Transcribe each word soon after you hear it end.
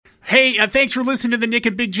Hey, thanks for listening to the Nick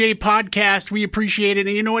and Big J podcast. We appreciate it.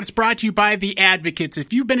 And you know what? It's brought to you by The Advocates.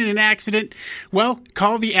 If you've been in an accident, well,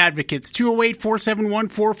 call The Advocates.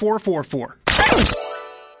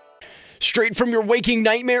 208-471-4444. Straight from your waking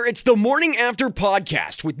nightmare, it's the Morning After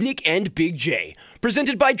podcast with Nick and Big J.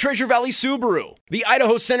 Presented by Treasure Valley Subaru, the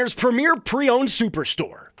Idaho Center's premier pre-owned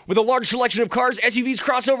superstore. With a large selection of cars, SUVs,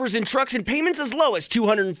 crossovers, and trucks, and payments as low as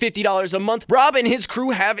 $250 a month, Rob and his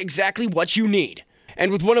crew have exactly what you need. And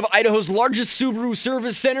with one of Idaho's largest Subaru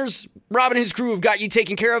service centers, Rob and his crew have got you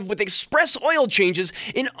taken care of with express oil changes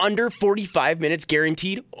in under 45 minutes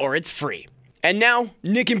guaranteed, or it's free. And now,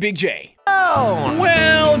 Nick and Big J. Oh.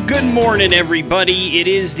 Well, good morning, everybody. It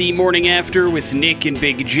is the Morning After with Nick and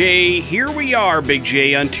Big J. Here we are, Big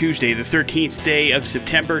J, on Tuesday, the 13th day of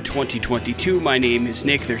September, 2022. My name is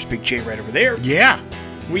Nick. There's Big J right over there. Yeah.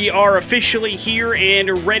 We are officially here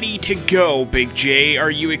and ready to go, Big J. Are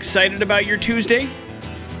you excited about your Tuesday?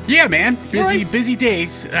 Yeah, man. Busy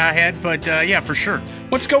days ahead, but yeah, for sure.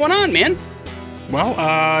 What's going on, man? Well,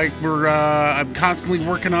 I'm constantly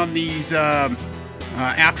working on these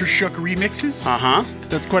Aftershock remixes. Uh-huh.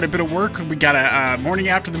 That's quite a bit of work. We got a Morning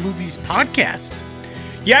After the Movies podcast.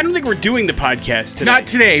 Yeah, I don't think we're doing the podcast today. Not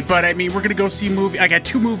today, but I mean, we're going to go see a movie. I got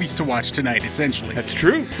two movies to watch tonight, essentially. That's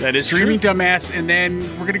true. That is Streaming true. Dumbass, and then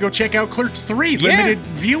we're going to go check out Clerks 3, limited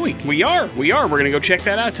viewing. We are. We're going to go check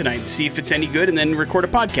that out tonight and see if it's any good and then record a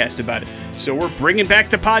podcast about it. So we're bringing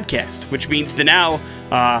back the podcast, which means that now,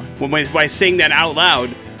 by saying that out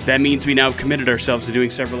loud, that means we now have committed ourselves to doing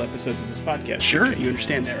several episodes of this podcast. Sure. You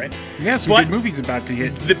understand that, right? Yeah, some good movies about to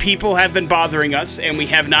hit. The people have been bothering us, and we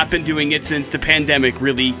have not been doing it since the pandemic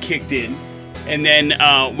really kicked in. And then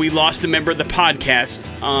we lost a member of the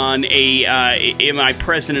podcast on a am I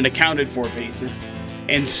present and accounted for basis.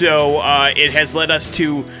 And so it has led us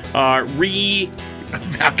to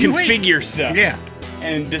reconfigure stuff. Yeah.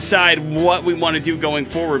 And decide what we want to do going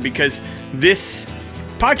forward, because this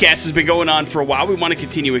podcast has been going on for a while. We want to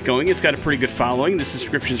continue it going. It's got a pretty good following. The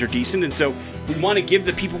subscriptions are decent, and so we want to give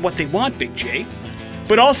the people what they want, Big J.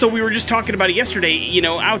 But also, we were just talking about it yesterday, you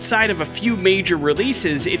know, outside of a few major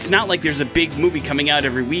releases, it's not like there's a big movie coming out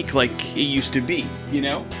every week like it used to be, you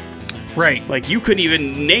know? Right. Like, you couldn't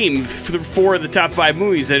even name four of the top 5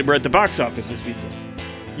 movies that were at the box office this weekend.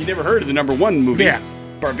 You never heard of the number 1 movie,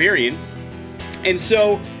 Barbarian. And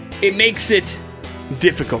so, it makes it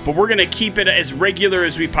difficult, but we're going to keep it as regular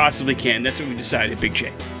as we possibly can. That's what we decided, Big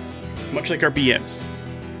J. Much like our BMs.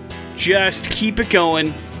 Just keep it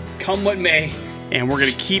going, come what may, and we're going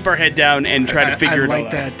to keep our head down and try to figure it all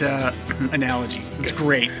out. I like that analogy. It's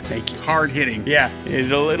great. Thank you. Hard hitting. Yeah,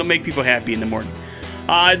 it'll make people happy in the morning.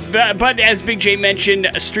 But as Big J mentioned,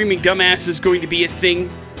 Streaming Dumbass is going to be a thing.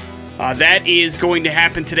 That is going to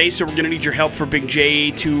happen today, so we're going to need your help for Big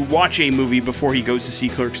J to watch a movie before he goes to see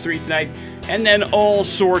Clerks 3 tonight. And then all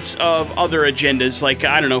sorts of other agendas, like,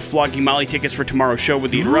 I don't know, flogging Molly tickets for tomorrow's show with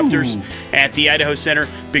the Interrupters at the Idaho Center.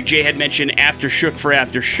 Big J had mentioned Aftershock for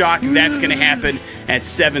Aftershock. That's going to happen at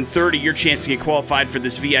 7:30. Your chance to get qualified for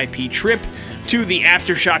this VIP trip to the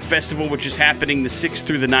Aftershock Festival, which is happening the 6th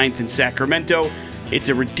through the 9th in Sacramento. It's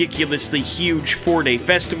a ridiculously huge 4-day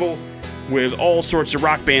festival with all sorts of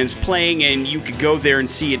rock bands playing, and you could go there and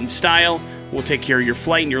see it in style. We'll take care of your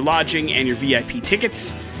flight and your lodging and your VIP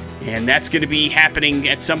tickets. And that's going to be happening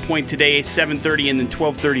at some point today, 7:30 and then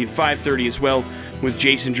 12:30 and 5:30 as well, with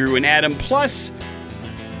Jason, Drew, and Adam, plus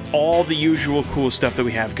all the usual cool stuff that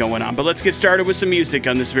we have going on. But let's get started with some music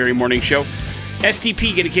on this very morning show.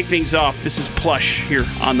 STP going to kick things off. This is Plush here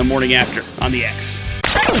on The Morning After on the X.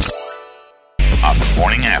 On The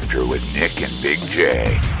Morning After with Nick and Big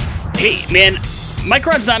J. Hey, man,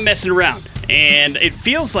 Micron's not messing around. And it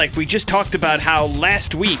feels like we just talked about how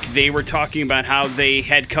last week they were talking about how they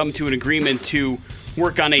had come to an agreement to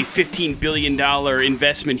work on a $15 billion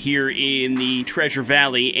investment here in the Treasure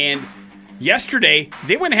Valley. And yesterday,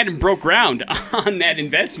 they went ahead and broke ground on that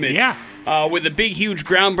investment. Yeah. With a big, huge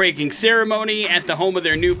groundbreaking ceremony at the home of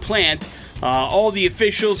their new plant. All the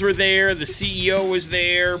officials were there. The CEO was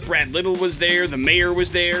there. Brad Little was there. The mayor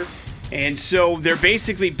was there. And so they're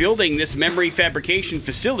basically building this memory fabrication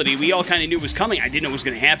facility. We all kind of knew was coming. I didn't know it was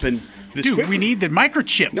going to happen this quickly. We need the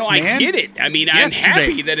microchips, No, man. I get it. I mean, I'm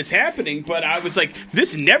happy that it's happening, but I was like,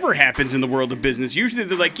 this never happens in the world of business. Usually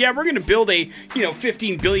they're like, yeah, we're going to build a,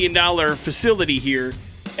 $15 billion facility here.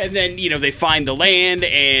 And then, they find the land,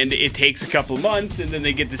 and it takes a couple of months, and then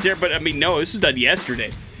they get this here. But, I mean, no, this was done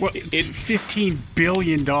yesterday. Well, it's $15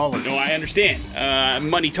 billion. No, I understand.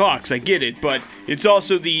 Money talks, I get it. But it's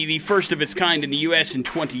also the first of its kind in the U.S. in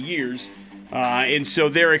 20 years. And so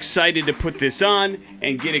they're excited to put this on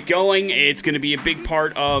and get it going. It's going to be a big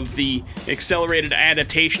part of the accelerated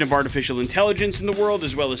adaptation of artificial intelligence in the world,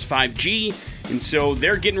 as well as 5G. And so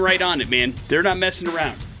they're getting right on it, man. They're not messing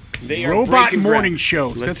around. They are Robot breaking morning ground.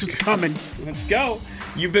 shows. That's what's coming. Let's go.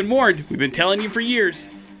 You've been warned. We've been telling you for years.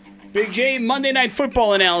 Big J, Monday Night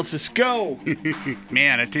Football analysis. Go.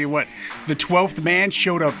 Man, I tell you what, the 12th man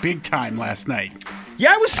showed up big time last night.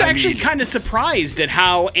 Yeah, I was actually kind of surprised at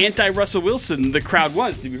how anti-Russell Wilson the crowd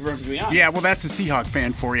was, to be perfectly honest. Yeah, well, that's a Seahawk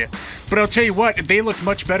fan for you. But I'll tell you what, they looked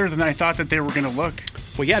much better than I thought that they were going to look.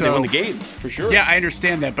 Well, yeah, they won the game, for sure. Yeah, I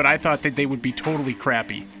understand that, but I thought that they would be totally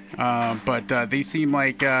crappy. But they seem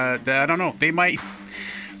like, I don't know, they might...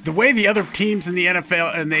 The way the other teams in the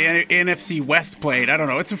NFL and the NFC West played, I don't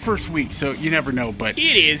know. It's the first week, so you never know. But it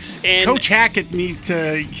is. And Coach Hackett needs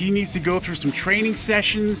to go through some training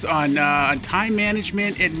sessions on time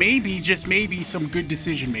management and just maybe some good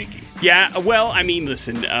decision making. Yeah, well, I mean,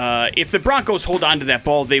 listen, if the Broncos hold on to that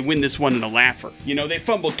ball, they win this one in a laugher. You know, they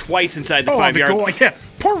fumbled twice inside the 5-yard line. Yeah,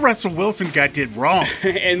 poor Russell Wilson did wrong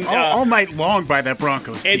and all night long by that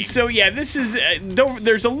Broncos team. And so, yeah, this is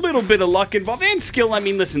there's a little bit of luck involved and skill. I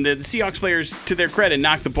mean, listen, the Seahawks players, to their credit,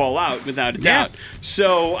 knocked the ball out without a doubt.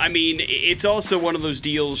 So, I mean, it's also one of those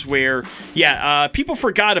deals where, people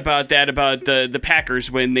forgot about the Packers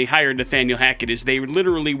when they hired Nathaniel Hackett, is they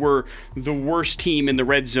literally were the worst team in the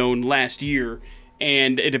red zone last year.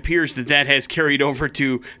 And it appears that has carried over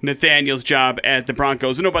to Nathaniel's job at the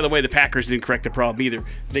Broncos. And, oh, by the way, the Packers didn't correct the problem either.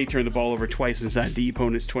 They turned the ball over twice inside the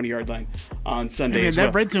opponent's 20-yard line on Sunday as well.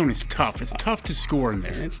 That red zone is tough. It's tough to score in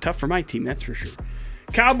there. It's tough for my team, that's for sure.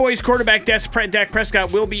 Cowboys quarterback Dak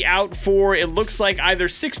Prescott will be out for, it looks like, either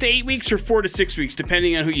 6 to 8 weeks or 4 to 6 weeks,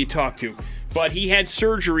 depending on who you talk to. But he had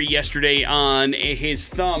surgery yesterday on his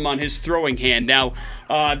thumb, on his throwing hand. Now,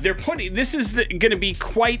 this is going to be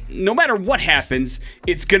quite, no matter what happens,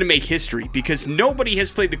 it's going to make history, because nobody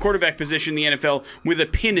has played the quarterback position in the NFL with a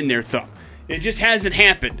pin in their thumb. It just hasn't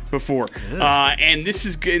happened before. And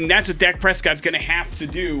that's what Dak Prescott's going to have to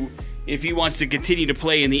do if he wants to continue to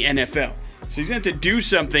play in the NFL. So he's going to have to do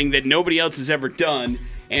something that nobody else has ever done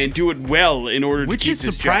and do it well in order to keep this job. Which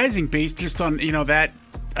is surprising based just on, that,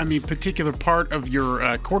 particular part of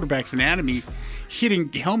your quarterback's anatomy,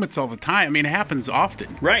 hitting helmets all the time. I mean, it happens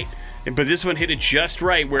often. Right. But this one hit it just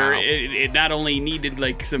right, where it not only needed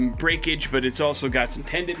like some breakage, but it's also got some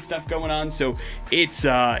tendon stuff going on. So it's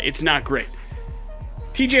not great.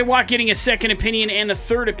 TJ Watt getting a second opinion and a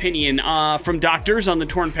third opinion from doctors on the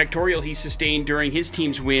torn pectoral he sustained during his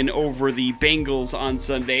team's win over the Bengals on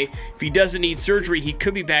Sunday. If he doesn't need surgery, he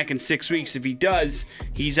could be back in 6 weeks. If he does,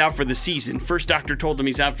 he's out for the season. First doctor told him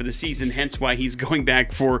he's out for the season, hence why he's going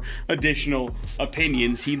back for additional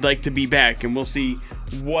opinions. He'd like to be back, and we'll see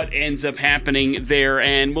what ends up happening there,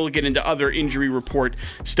 and we'll get into other injury report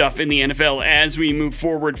stuff in the NFL as we move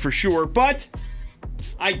forward for sure. But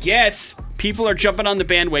I guess people are jumping on the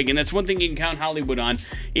bandwagon. That's one thing you can count Hollywood on.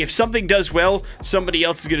 If something does well, somebody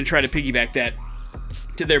else is going to try to piggyback that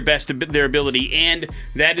to their best of their ability, and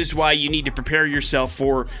that is why you need to prepare yourself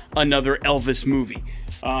for another Elvis movie.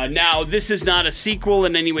 Now, this is not a sequel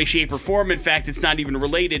in any way, shape, or form. In fact, it's not even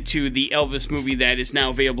related to the Elvis movie that is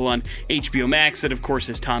now available on HBO Max that, of course,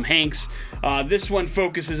 is Tom Hanks. This one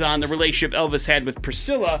focuses on the relationship Elvis had with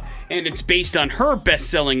Priscilla, and it's based on her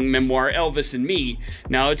best-selling memoir, Elvis and Me.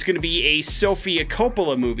 Now, it's going to be a Sofia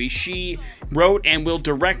Coppola movie. She wrote and will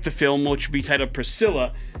direct the film, which will be titled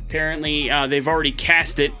Priscilla. Apparently, they've already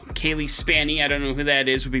cast it. Kaylee Spaney, I don't know who that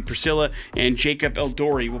is, will be Priscilla, and Jacob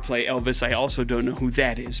Elordi will play Elvis. I also don't know who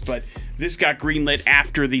that is, but this got greenlit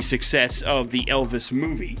after the success of the Elvis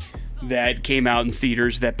movie that came out in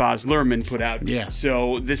theaters that Baz Luhrmann put out. Yeah.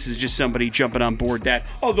 So this is just somebody jumping on board that.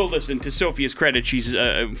 Although, listen, to Sophia's credit, she's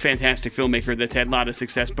a fantastic filmmaker that's had a lot of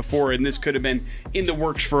success before, and this could have been in the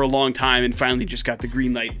works for a long time and finally just got the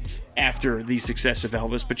green light after the success of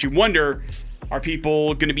Elvis. But you wonder, are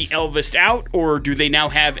people going to be Elvised out, or do they now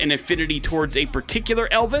have an affinity towards a particular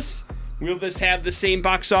Elvis? Will this have the same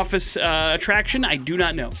box office attraction? I do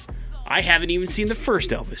not know. I haven't even seen the first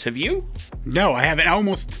Elvis. Have you? No, I haven't.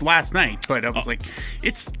 Almost last night, but I was like,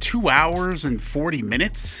 it's 2 hours and 40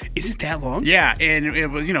 minutes. Is it that long? Yeah, and it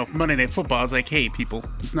was, Monday Night Football. I was like, hey, people,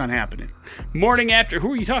 it's not happening. Morning after.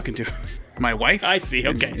 Who are you talking to? My wife. I see,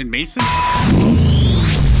 okay. In Mason.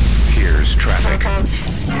 Here's traffic.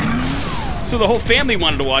 So the whole family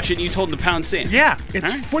wanted to watch it, and you told them to pound sand. Yeah,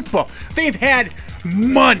 it's football. They've had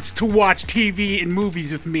months to watch TV and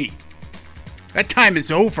movies with me. That time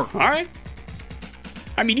is over. All right.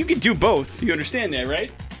 I mean, you can do both. You understand that, right?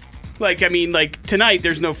 Like tonight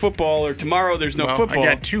there's no football, or tomorrow there's no football.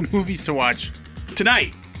 I got 2 movies to watch.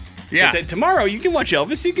 Tonight. Yeah. But then tomorrow, you can watch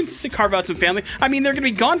Elvis. You can carve out some family. I mean, they're going to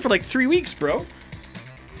be gone for like 3 weeks, bro.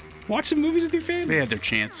 Watch some movies with your family. They had their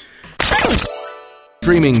chance.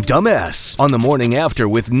 Streaming Dumbass on the Morning After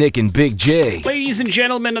with Nick and Big J. Ladies and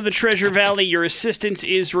gentlemen of the Treasure Valley, your assistance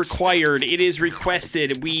is required. It is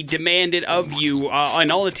requested. We demand it of you,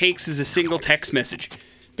 and all it takes is a single text message.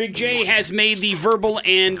 Big J has made the verbal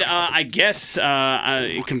and, I guess,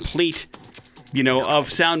 complete,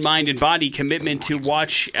 of sound, mind, and body commitment to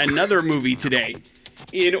watch another movie today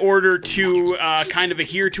in order to kind of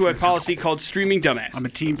adhere to a policy called Streaming Dumbass. I'm a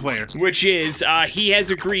team player. Which is, he has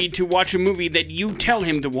agreed to watch a movie that you tell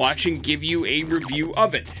him to watch and give you a review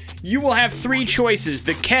of it. You will have 3 choices.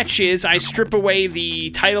 The catch is I strip away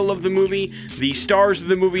the title of the movie, the stars of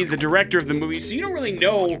the movie, the director of the movie, so you don't really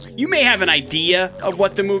know. You may have an idea of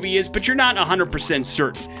what the movie is, but you're not 100%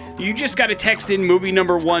 certain. You just got to text in movie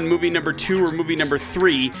number 1, movie number 2, or movie number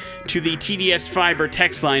 3 to the TDS Fiber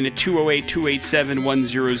text line at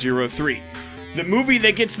 208-287-1003. The movie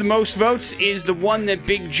that gets the most votes is the one that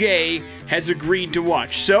Big J has agreed to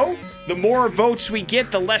watch. So, the more votes we get,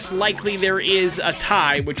 the less likely there is a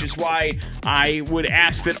tie, which is why I would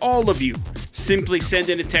ask that all of you simply send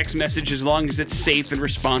in a text message as long as it's safe and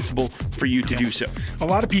responsible for you to do so. A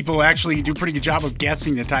lot of people actually do a pretty good job of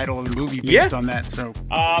guessing the title of the movie based on that. So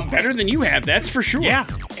better than you have, that's for sure. Yeah.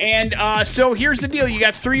 And so here's the deal. You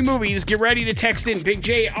got 3 movies. Get ready to text in. Big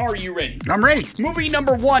J, are you ready? I'm ready. Movie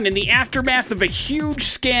number 1. In the aftermath of a huge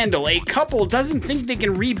scandal, a couple doesn't think they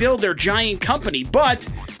can rebuild their giant company, but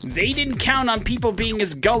they didn't count on people being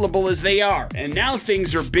as gullible as they are. And now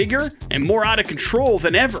things are bigger and more out of control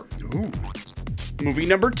than ever. Ooh. Movie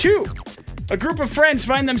number 2. A group of friends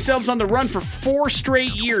find themselves on the run for 4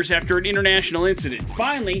 straight years after an international incident.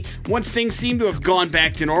 Finally, once things seem to have gone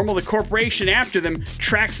back to normal, the corporation after them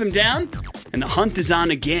tracks them down, and the hunt is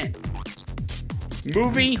on again.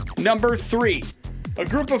 Movie number 3. A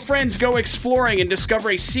group of friends go exploring and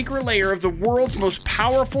discover a secret lair of the world's most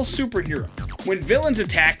powerful superhero. When villains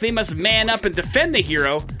attack, they must man up and defend the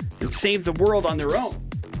hero and save the world on their own.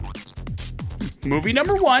 Movie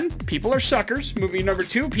number 1, people are suckers. Movie number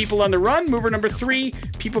 2, people on the run. Movie number 3,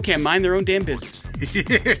 people can't mind their own damn business.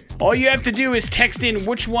 All you have to do is text in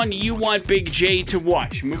which one you want Big J to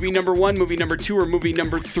watch. Movie number 1, movie number 2, or movie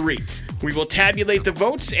number 3. We will tabulate the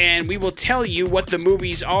votes, and we will tell you what the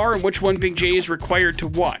movies are and which one Big J is required to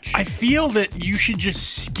watch. I feel that you should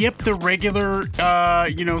just skip the regular,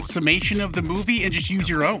 summation of the movie and just use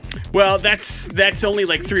your own. Well, that's only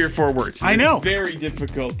like 3 or 4 words. I know. It's very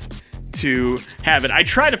difficult to have it. I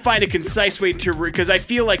try to find a concise way to, because I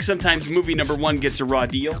feel like sometimes movie number 1 gets a raw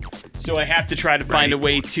deal, so I have to try to find a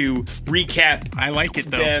way to recap I like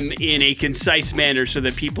it, though. them in a concise manner so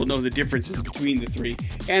that people know the differences between the 3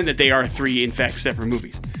 and that they are 3, in fact, separate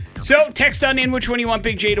movies. So, text on in which one you want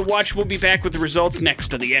Big J to watch. We'll be back with the results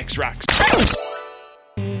next on the X-Rocks.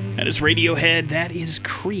 That is Radiohead. That is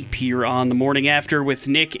Creep here on The Morning After with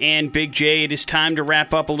Nick and Big J. It is time to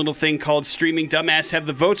wrap up a little thing called Streaming Dumbass. Have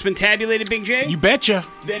the votes been tabulated, Big J? You betcha.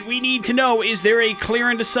 Then we need to know, is there a clear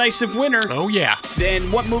and decisive winner? Oh, yeah.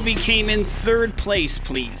 Then what movie came in 3rd place,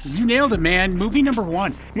 please? You nailed it, man. Movie number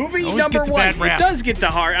 1. Movie Always number gets a 1. bad rap. It does get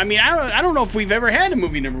the heart. I mean, I don't know if we've ever had a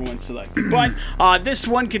movie number 1 selected, but this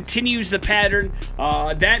one continues the pattern.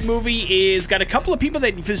 That movie is got a couple of people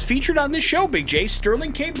that is featured on this show, Big J.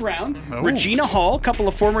 Sterling K. Brown, Regina Hall, a couple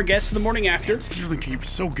of former guests of The Morning After. Sterling K. was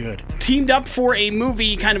so good. Teamed up for a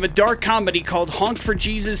movie, kind of a dark comedy called Honk for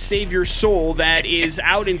Jesus, Save Your Soul, that is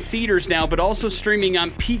out in theaters now, but also streaming on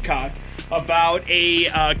Peacock, about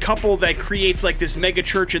a couple that creates like this mega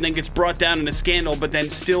church and then gets brought down in a scandal, but then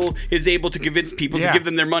still is able to convince people to give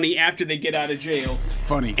them their money after they get out of jail. It's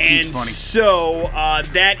funny. And Seems funny. So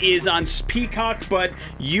that is on Peacock, but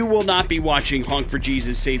you will not be watching Honk for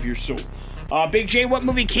Jesus, Save Your Soul. Big J, what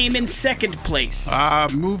movie came in 2nd place?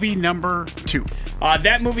 Movie number 2.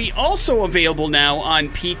 That movie also available now on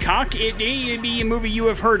Peacock. It may be a movie you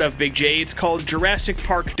have heard of, Big J. It's called Jurassic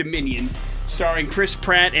Park Dominion, starring Chris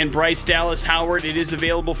Pratt and Bryce Dallas Howard. It is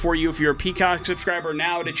available for you if you're a Peacock subscriber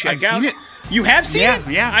now to check out. I've seen it. You have seen it?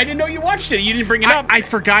 Yeah. I didn't know you watched it. You didn't bring it up. I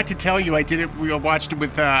forgot to tell you. I did it. We watched it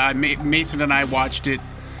with Mason and I watched it,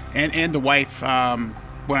 and the wife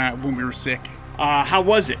when we were sick. How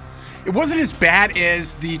was it? It wasn't as bad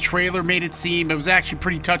as the trailer made it seem. It was actually a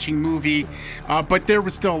pretty touching movie, but there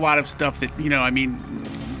was still a lot of stuff that,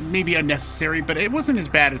 maybe unnecessary, but it wasn't as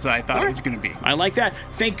bad as I thought it was going to be. I like that.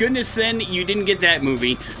 Thank goodness then you didn't get that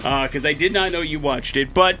movie, because I did not know you watched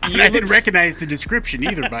it. But I didn't recognize the description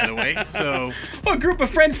either, by the way. So, a group of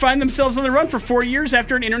friends find themselves on the run for 4 years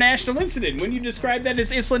after an international incident. Wouldn't you describe that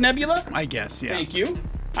as Isla Nebula? I guess, yeah. Thank you.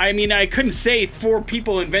 I mean, I couldn't say 4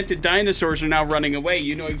 people invented dinosaurs are now running away.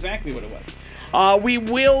 You know exactly what it was. We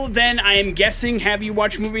will then, I am guessing, have you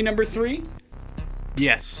watch movie number 3?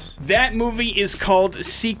 Yes. That movie is called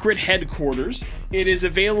Secret Headquarters. It is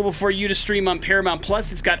available for you to stream on Paramount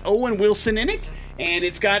Plus. It's got Owen Wilson in it, and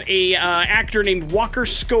it's got a actor named Walker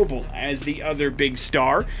Scobell as the other big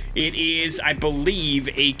star. It is, I believe,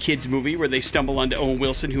 a kids movie where they stumble onto Owen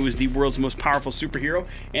Wilson, who is the world's most powerful superhero,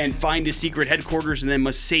 and find his secret headquarters and then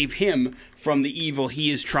must save him from the evil he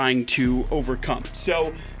is trying to overcome.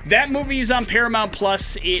 So that movie is on Paramount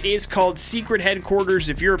Plus. It is called Secret Headquarters.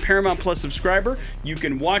 If you're a Paramount Plus subscriber, you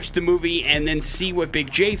can watch the movie and then see what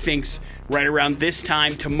Big J thinks right around this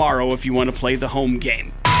time tomorrow if you want to play the home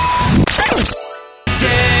game.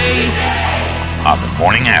 On the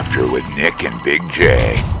morning after with Nick and Big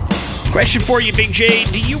J. Question for you, Big J.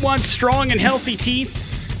 Do you want strong and healthy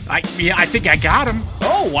teeth? I think I got them.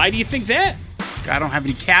 Oh, why do you think that? I don't have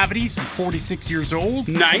any cavities. I'm 46 years old.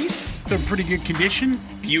 Nice. They're in pretty good condition.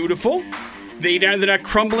 Beautiful. They're not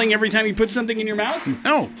crumbling every time you put something in your mouth?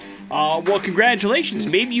 No. Well, congratulations.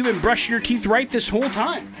 Maybe you've been brushing your teeth right this whole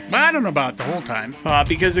time. Well, I don't know about the whole time.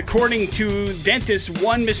 Because according to dentists,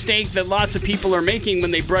 one mistake that lots of people are making when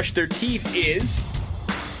they brush their teeth is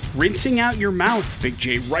rinsing out your mouth, Big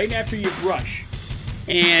J, right after you brush.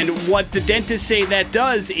 And what the dentists say that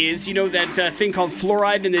does is, you know that thing called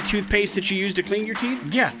fluoride in the toothpaste that you use to clean your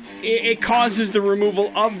teeth? Yeah. It causes the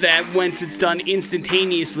removal of that once it's done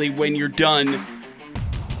instantaneously when you're done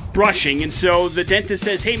brushing. And so the dentist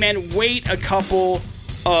says, hey man, wait a couple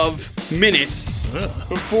of minutes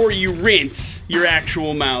before you rinse your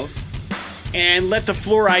actual mouth and let the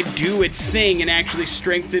fluoride do its thing and actually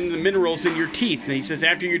strengthen the minerals in your teeth. And he says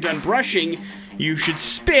after you're done brushing, you should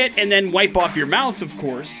spit and then wipe off your mouth, of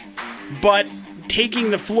course. But taking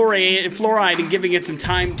the fluoride and giving it some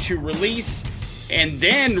time to release and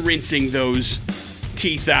then rinsing those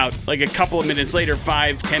teeth out like a couple of minutes later,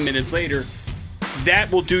 5-10 minutes later,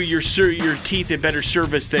 that will do your teeth a better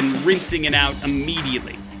service than rinsing it out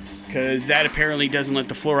immediately. Because that apparently doesn't let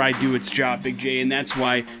the fluoride do its job, Big J, and that's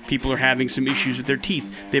why people are having some issues with their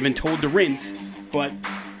teeth. They've been told to rinse, but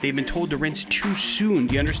they've been told to rinse too soon.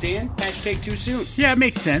 Do you understand? Hashtag too soon. Yeah, it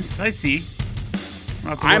makes sense. I see.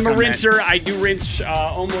 I'm a rinser. I do rinse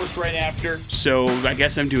almost right after, so I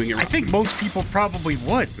guess I'm doing it right. I think most people probably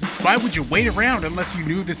would. Why would you wait around unless you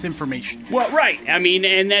knew this information? Well, right. I mean,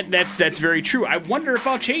 and that's very true. I wonder if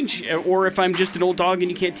I'll change, or if I'm just an old dog and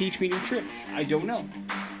you can't teach me new tricks. I don't know.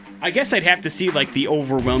 I guess I'd have to see, like, the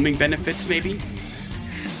overwhelming benefits, maybe.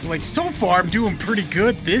 Like, so far, I'm doing pretty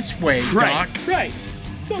good this way, Doc. Right.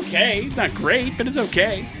 It's okay. It's not great, but it's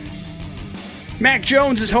okay. Mac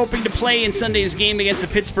Jones is hoping to play in Sunday's game against the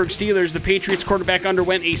Pittsburgh Steelers. The Patriots quarterback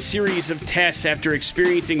underwent a series of tests after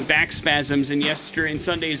experiencing back spasms in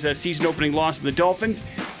Sunday's season-opening loss to the Dolphins.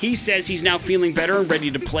 He says he's now feeling better and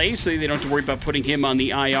ready to play, so they don't have to worry about putting him on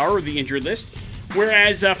the IR or the injured list.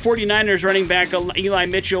 Whereas 49ers running back Eli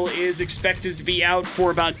Mitchell is expected to be out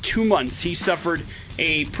for about 2 months. He suffered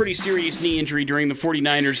a pretty serious knee injury during the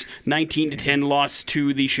 49ers' 19-10 loss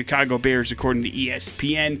to the Chicago Bears, according to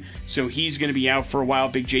ESPN. So he's going to be out for a while.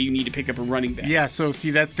 Big J, you need to pick up a running back. Yeah, so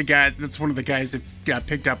see, that's one of the guys that got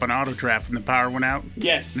picked up on auto draft when the power went out.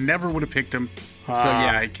 Yes. Never would have picked him. So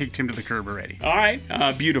yeah, I kicked him to the curb already. All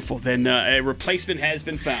right, beautiful. Then a replacement has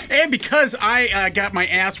been found. And because I got my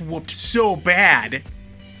ass whooped so bad,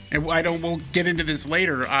 and we'll get into this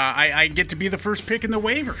later, I get to be the first pick in the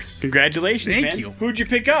waivers. Congratulations, man. Thank you. Who'd you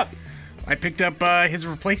pick up? I picked up his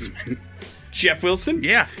replacement. Jeff Wilson?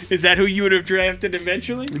 Yeah. Is that who you would have drafted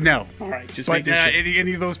eventually? No. All right, just but making sure.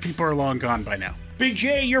 Any of those people are long gone by now. Big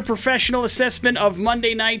J, your professional assessment of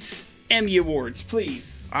Monday night's Emmy Awards,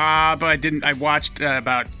 please. But I didn't. I watched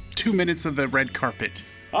about 2 minutes of the red carpet.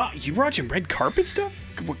 You were watching red carpet stuff?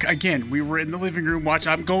 Again, we were in the living room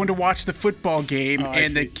watching. I'm going to watch the football game,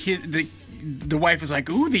 and the wife was like,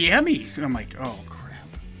 "Ooh, the Emmys," and I'm like, "Oh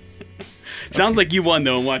crap." Sounds like you won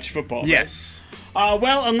though and watched football. Yes. Right?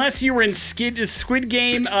 Well, unless you were in Squid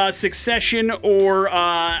Game, Succession, or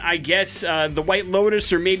I guess The White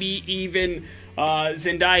Lotus, or maybe even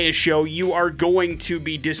Zendaya's show, you are going to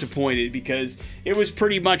be disappointed because it was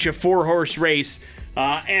pretty much a 4-horse race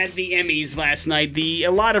at the Emmys last night. A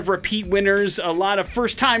lot of repeat winners, a lot of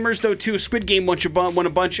first-timers, though, too. Squid Game won a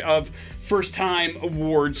bunch of first-time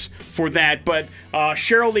awards for that. But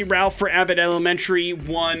Cheryl Lee Ralph for Abbott Elementary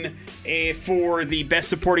won for the Best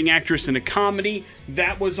Supporting Actress in a Comedy.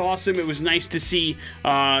 That was awesome. It was nice to see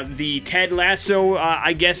the Ted Lasso,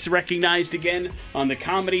 I guess, recognized again on the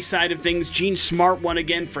comedy side of things. Jean Smart won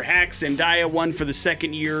again for Hacks, and Zendaya won for the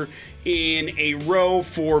second year in a row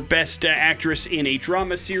for Best Actress in a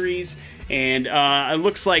Drama Series. And it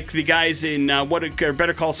looks like the guys in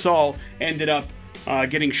Better Call Saul ended up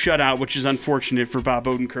getting shut out, which is unfortunate for Bob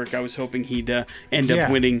Odenkirk. I was hoping he'd end up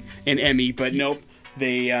winning an Emmy, but nope.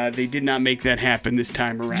 They did not make that happen this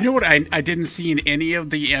time around. You know what I didn't see in any of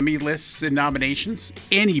the Emmy lists and nominations?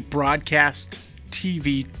 Any broadcast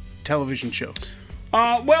television shows.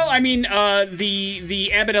 Well, I mean, the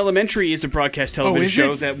Abbott Elementary is a broadcast television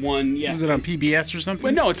show that won. Yeah. Was it on PBS or something?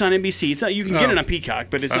 Well, no, it's on NBC. It's not. You can get it on Peacock,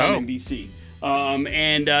 but it's on NBC.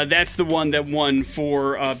 And that's the one that won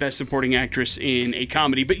for Best Supporting Actress in a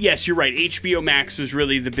Comedy. But yes, you're right. HBO Max was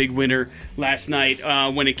really the big winner last night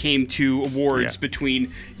when it came to awards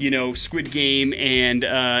between, Squid Game and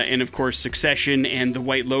of course Succession and The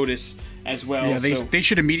White Lotus as well. Yeah, they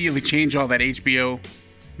should immediately change all that HBO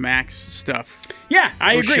Max stuff. Yeah,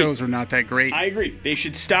 I agree. Those shows are not that great. I agree. They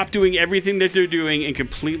should stop doing everything that they're doing and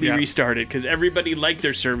completely restart it, because everybody liked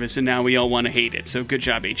their service and now we all want to hate it. So good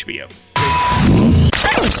job, HBO.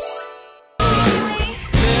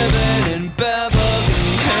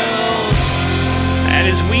 That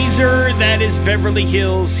is Weezer. That is Beverly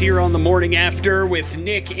Hills here on the Morning After with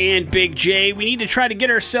Nick and Big J. We need to try to get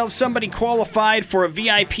ourselves somebody qualified for a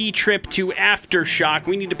VIP trip to Aftershock.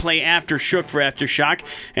 We need to play Aftershook for Aftershock,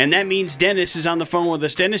 and that means Dennis is on the phone with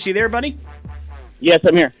us. Dennis, you there, buddy? Yes,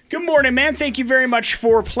 I'm here. Good morning, man. Thank you very much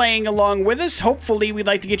for playing along with us. Hopefully, we'd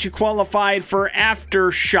like to get you qualified for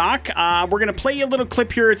Aftershock. We're going to play you a little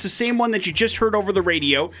clip here. It's the same one that you just heard over the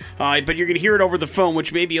radio, but you're going to hear it over the phone,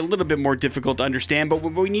 which may be a little bit more difficult to understand. But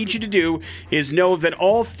what we need you to do is know that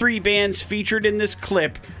all three bands featured in this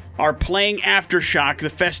clip are playing Aftershock,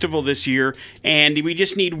 the festival this year, and we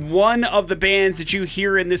just need one of the bands that you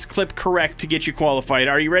hear in this clip correct to get you qualified.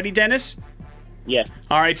 Are you ready, Dennis? Yeah.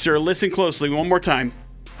 All right, sir. Listen closely. One more time.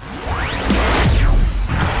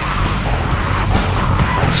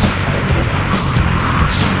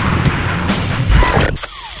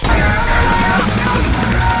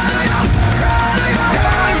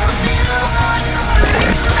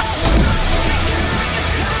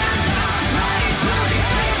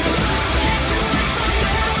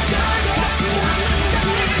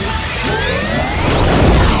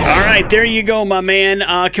 There you go, my man.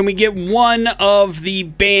 Can we get one of the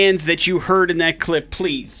bands that you heard in that clip,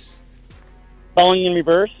 please? Falling in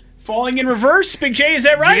Reverse. Falling in Reverse? Big J, is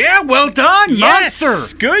that right? Yeah, well done. Yes.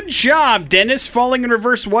 Monster. Good job, Dennis. Falling in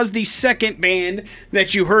Reverse was the second band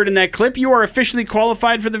that you heard in that clip. You are officially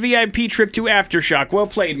qualified for the VIP trip to Aftershock. Well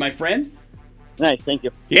played, my friend. Nice, thank you.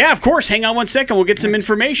 Yeah, of course. Hang on one second. We'll get some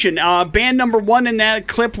information. Band number one in that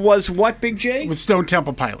clip was what, Big J? With Stone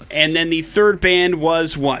Temple Pilots. And then the third band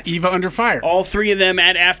was what? Eva Under Fire. All three of them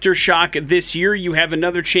at Aftershock this year. You have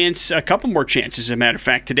another chance, a couple more chances, as a matter of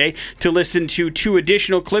fact, today, to listen to two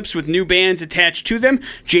additional clips with new bands attached to them.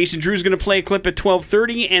 Jason Drew's going to play a clip at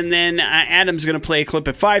 12:30, and then Adam's going to play a clip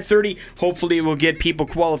at 5:30. Hopefully we'll get people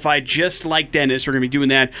qualified just like Dennis. We're going to be doing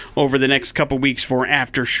that over the next couple weeks for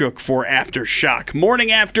Aftershook for Aftershock.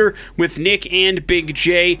 Morning After with Nick and Big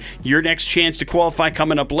J. Your next chance to qualify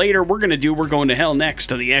coming up later. We're going to Hell next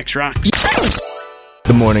on the X Rocks.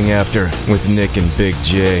 The Morning After with Nick and Big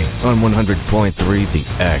J on 100.3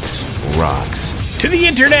 The X Rocks. To the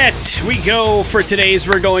internet we go for today's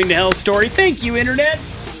We're Going to Hell story. Thank you, internet.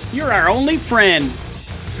 You're our only friend.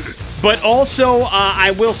 But also,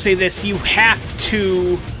 I will say this. You have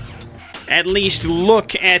to at least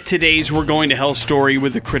look at today's We're Going to Hell story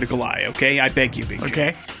with a critical eye, okay? I beg you, Big J.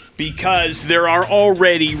 Okay. Because there are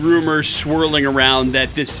already rumors swirling around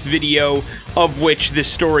that this video, of which this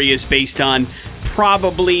story is based on,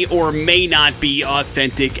 probably or may not be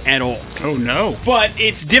authentic at all. Oh, no. But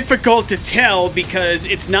it's difficult to tell because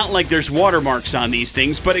it's not like there's watermarks on these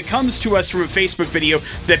things, but it comes to us from a Facebook video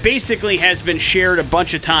that basically has been shared a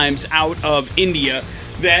bunch of times out of India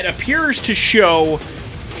that appears to show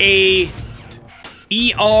a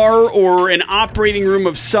ER or an operating room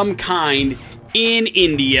of some kind in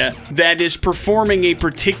India that is performing a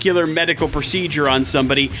particular medical procedure on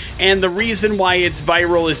somebody. And the reason why it's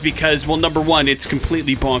viral is because, well, number one, it's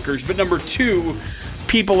completely bonkers. But number two,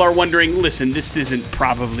 people are wondering, listen, this isn't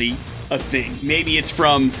probably a thing. Maybe it's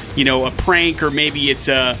from, a prank, or maybe it's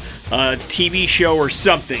a TV show or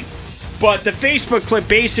something. But the Facebook clip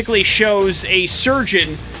basically shows a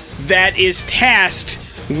surgeon that is tasked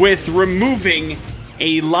with removing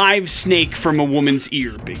a live snake from a woman's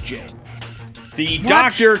ear, Big J. The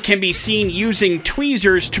doctor can be seen using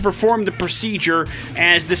tweezers to perform the procedure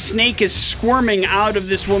as the snake is squirming out of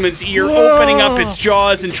this woman's ear, opening up its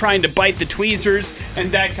jaws and trying to bite the tweezers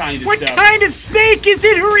and that kind of stuff. What kind of snake is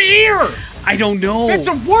in her ear? I don't know. That's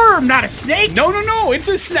a worm, not a snake. No.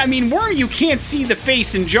 It's worm, you can't see the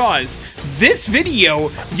face and jaws. This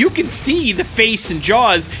video, you can see the face and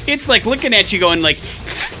jaws. It's like looking at you going like...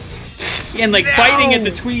 and like biting at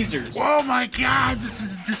the tweezers. Oh my God, this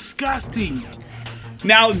is disgusting.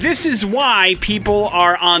 Now, this is why people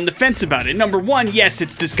are on the fence about it. Number one, yes,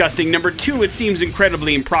 it's disgusting. Number two, it seems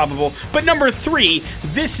incredibly improbable. But number three,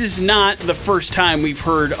 this is not the first time we've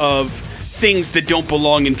heard of things that don't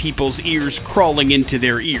belong in people's ears crawling into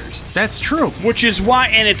their ears. That's true. Which is why,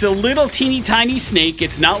 and it's a little teeny tiny snake.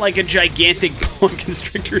 It's not like a gigantic boa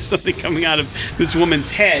constrictor or something coming out of this woman's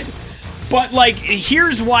head. But, like,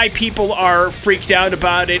 here's why people are freaked out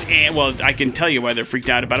about it. And, well, I can tell you why they're freaked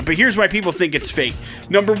out about it. But here's why people think it's fake.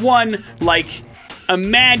 Number one, like,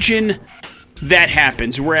 imagine that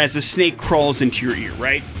happens, whereas a snake crawls into your ear,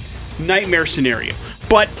 right? Nightmare scenario.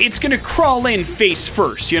 But it's going to crawl in face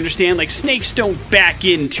first. You understand? Like, snakes don't back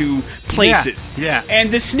into places. Yeah. And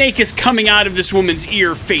the snake is coming out of this woman's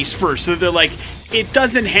ear face first. So they're like... it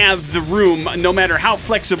doesn't have the room, no matter how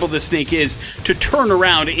flexible the snake is, to turn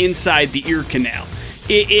around inside the ear canal.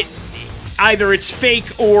 It either it's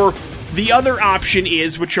fake or the other option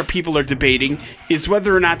is, which people are debating, is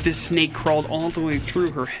whether or not this snake crawled all the way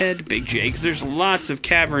through her head, Big J, because there's lots of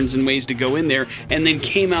caverns and ways to go in there, and then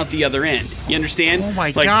came out the other end. You understand? Oh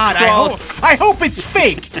my God! I hope it's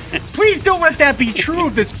fake. Please don't let that be true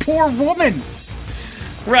of this poor woman.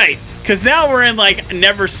 Right. Because now we're in, like,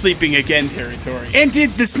 never sleeping again territory. And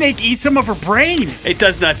did the snake eat some of her brain? It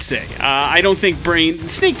does not say. I don't think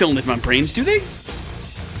snakes don't live on brains, do they?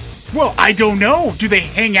 Well, I don't know. Do they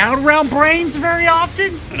hang out around brains very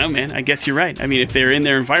often? I don't know, man. I guess you're right. I mean, if they're in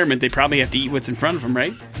their environment, they probably have to eat what's in front of them,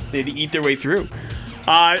 right? They have to eat their way through.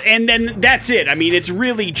 And then that's it. I mean, it's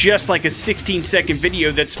really just like a 16-second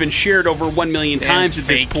video that's been shared over 1 million times at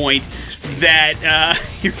this point. That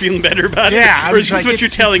you're feeling better about it? Yeah. Or is this what you're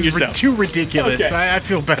telling yourself? Too ridiculous. Okay. I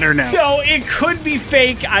feel better now. So it could be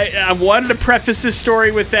fake. I wanted to preface this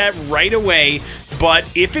story with that right away. But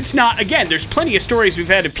if it's not, again, there's plenty of stories we've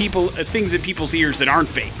had of people, things in people's ears that aren't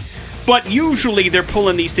fake. But usually they're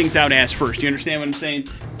pulling these things out ass first. You understand what I'm saying?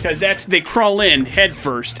 Because they crawl in head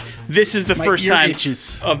first. This is the first time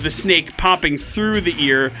of the snake popping through the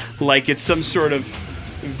ear like it's some sort of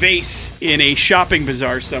vase in a shopping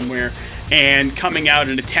bazaar somewhere and coming out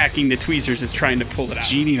and attacking the tweezers as trying to pull it out.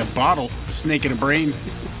 Genie in a bottle, snake in a brain.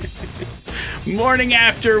 Morning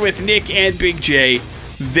After with Nick and Big J.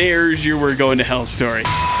 There's your We're Going to Hell story.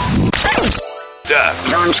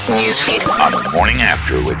 Launch newsfeed on the Morning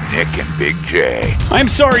After with Nick and Big J. I'm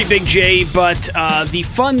sorry, Big J, but the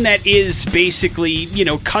fun that is basically,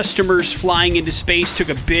 customers flying into space took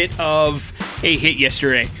a bit of a hit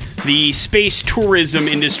yesterday. The space tourism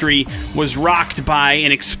industry was rocked by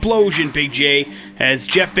an explosion, Big J, as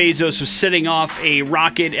Jeff Bezos was setting off a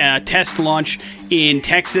rocket test launch in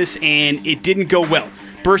Texas, and it didn't go well.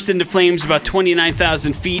 Burst into flames about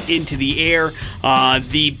 29,000 feet into the air.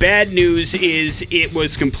 The bad news is it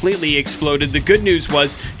was completely exploded. The good news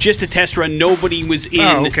was just a test run. Nobody was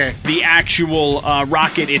in the actual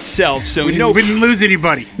rocket itself. So we didn't lose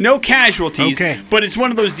anybody. No casualties. Okay. But it's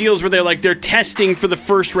one of those deals where they're testing for the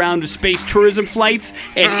first round of space tourism flights.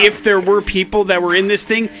 And if there were people that were in this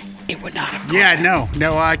thing, it would not have gone.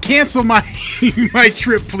 No. Cancel my my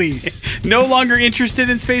trip, please. No longer interested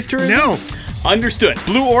in space tourism? No. Understood.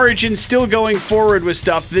 Blue Origin still going forward with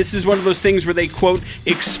stuff. This is one of those things where they, quote,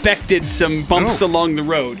 expected some bumps along the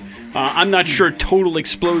road. I'm not sure total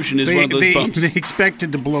explosion is one of those bumps. They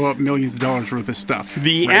expected to blow up millions of dollars worth of stuff.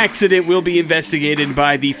 The accident will be investigated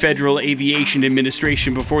by the Federal Aviation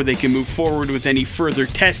Administration before they can move forward with any further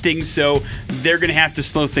testing, so they're going to have to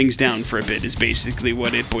slow things down for a bit is basically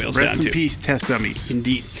what it boils down to. Rest in peace, test dummies.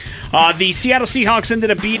 Indeed. The Seattle Seahawks ended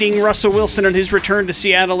up beating Russell Wilson on his return to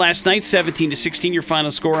Seattle last night, 17-16, your final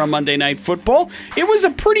score on Monday Night Football. It was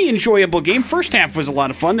a pretty enjoyable game. First half was a lot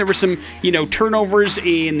of fun. There were some, turnovers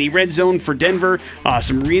in the red zone for Denver,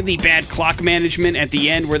 some really bad clock management at the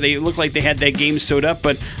end where they looked like they had that game sewed up,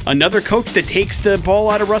 but another coach that takes the ball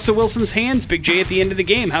out of Russell Wilson's hands, Big J, at the end of the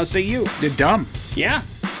game. How say you? They're dumb. Yeah.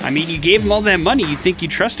 I mean, you gave him all that money. You'd think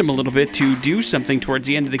you'd trust him a little bit to do something towards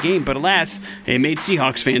the end of the game. But alas, it made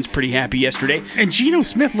Seahawks fans pretty happy yesterday. And Geno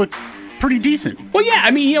Smith looked pretty decent. Well, yeah,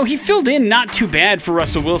 I mean, he filled in not too bad for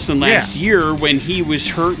Russell Wilson last year when he was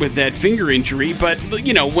hurt with that finger injury. But,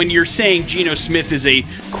 when you're saying Geno Smith is a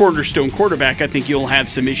cornerstone quarterback, I think you'll have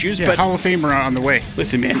some issues. Yeah, but Hall of Famer on the way.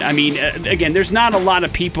 Listen, man, I mean, again, there's not a lot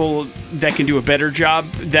of people that can do a better job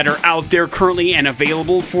that are out there currently and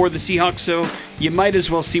available for the Seahawks. So you might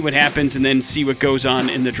as well see what happens and then see what goes on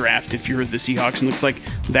in the draft if you're the Seahawks. And looks like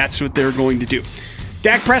that's what they're going to do.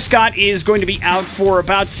 Dak Prescott is going to be out for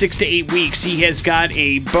about 6 to 8 weeks. He has got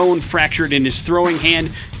a bone fractured in his throwing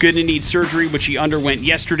hand. Going to need surgery, which he underwent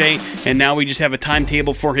yesterday. And now we just have a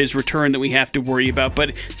timetable for his return that we have to worry about.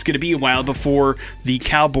 But it's going to be a while before the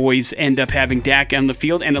Cowboys end up having Dak on the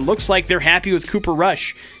field. And it looks like they're happy with Cooper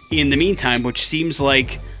Rush in the meantime, which seems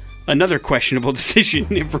like another questionable decision,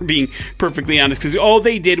 if we're being perfectly honest, because all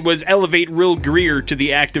they did was elevate Will Greer to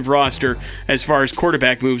the active roster as far as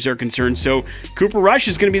quarterback moves are concerned. So Cooper Rush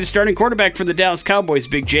is going to be the starting quarterback for the Dallas Cowboys,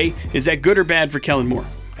 Big J. Is that good or bad for Kellen Moore?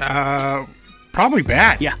 Probably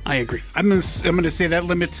bad. Yeah, I agree. I'm gonna say that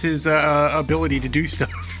limits his ability to do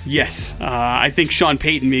stuff. Yes. I think Sean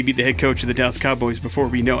Payton may be the head coach of the Dallas Cowboys before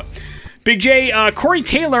we know it. Big J, Corey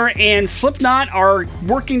Taylor and Slipknot are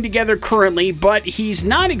working together currently, but he's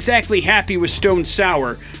not exactly happy with Stone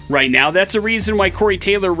Sour right now. That's a reason why Corey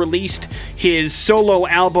Taylor released his solo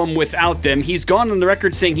album without them. He's gone on the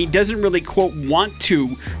record saying he doesn't really, quote, want to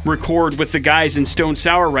record with the guys in Stone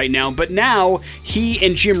Sour right now, but now he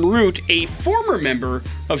and Jim Root, a former member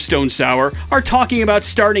of Stone Sour, are talking about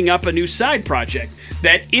starting up a new side project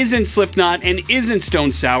that isn't Slipknot and isn't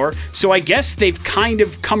Stone Sour. So I guess they've kind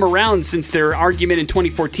of come around since their argument in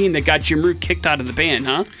 2014 that got Jim Root kicked out of the band,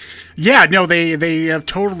 huh? Yeah, no, they have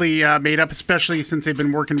totally made up, especially since they've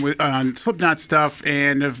been working on Slipknot stuff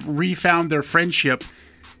and have refound their friendship.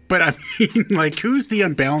 But I mean, like, who's the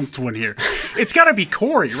unbalanced one here? It's got to be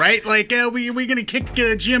Corey, right? Like, we're going to kick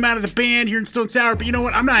Jim out of the band here in Stone Sour. But you know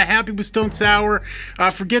what? I'm not happy with Stone Sour.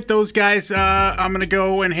 Forget those guys. I'm going to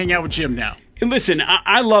go and hang out with Jim now. And listen,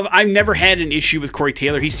 I've never had an issue with Corey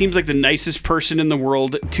Taylor. He seems like the nicest person in the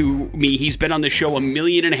world to me. He's been on the show 1.5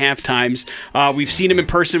 million times. We've seen him in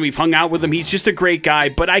person. We've hung out with him. He's just a great guy.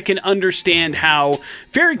 But I can understand how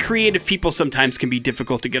very creative people sometimes can be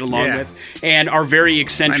difficult to get along with and are very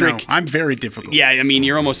eccentric. I know. I'm very difficult. Yeah, I mean,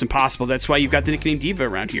 you're almost impossible. That's why you've got the nickname Diva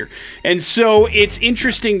around here. And so it's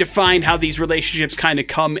interesting to find how these relationships kind of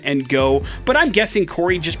come and go. But I'm guessing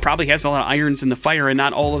Corey just probably has a lot of irons in the fire, and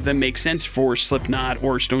not all of them make sense for Slipknot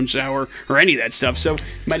or Stone Sour or any of that stuff. So you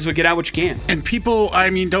might as well get out what you can. And people, I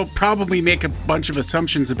mean, don't probably make a bunch of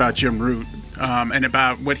assumptions about Jim Root and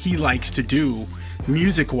about what he likes to do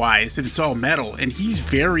music-wise, that it's all metal. And he's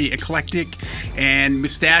very eclectic, and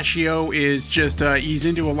Mustachio is just, he's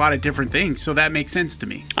into a lot of different things. So that makes sense to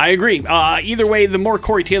me. I agree. Either way, the more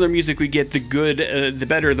Corey Taylor music we get, the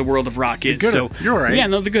better the world of rock is. The gooder. So, you're right. Yeah,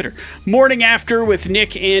 no, the gooder. Morning After with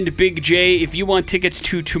Nick and Big J. If you want tickets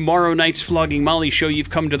to tomorrow night's Flogging Molly show,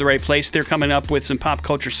 you've come to the right place. They're coming up with some Pop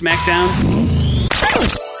Culture Smackdown.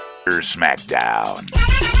 Smackdown.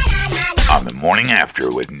 On the Morning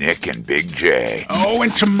After with Nick and Big J. Oh,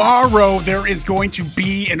 and tomorrow there is going to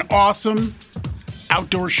be an awesome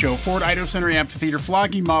outdoor show. Ford Idaho Center Amphitheater,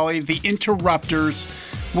 Flogging Molly, The Interrupters.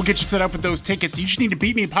 We'll get you set up with those tickets. You just need to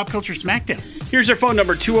beat me in Pop Culture Smackdown. Here's our phone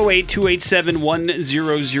number,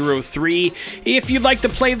 208-287-1003. If you'd like to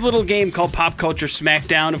play the little game called Pop Culture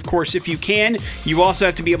Smackdown, of course, if you can, you also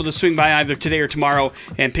have to be able to swing by either today or tomorrow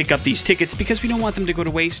and pick up these tickets because we don't want them to go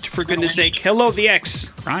to waste, for goodness sake. Hello, the X.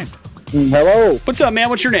 Ryan. Hello, What's up, man?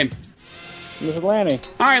 What's your name? this is Lanny.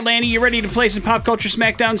 All right, Lanny, you ready to play some Pop Culture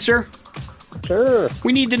Smackdown, sir? Sure.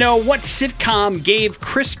 We need to know what sitcom gave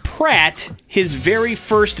Chris Pratt his very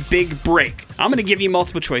first big break. I'm going to give you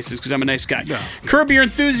multiple choices because I'm a nice guy. Yeah. Curb Your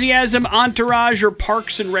Enthusiasm, Entourage, or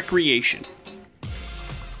Parks and Recreation?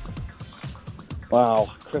 Wow,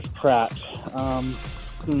 Chris Pratt.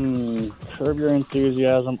 Curb Your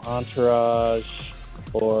Enthusiasm, Entourage,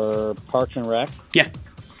 or Parks and Rec. Yeah,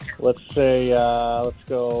 Let's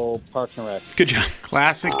go Parks and Rec. good job.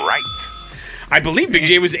 Classic. Right. I believe Big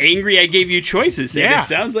J was angry I gave you choices. And Yeah. it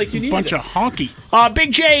sounds like you needed Bunch it. of honky.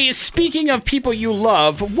 Big J, speaking of people you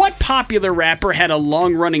love, what popular rapper had a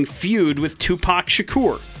long-running feud with Tupac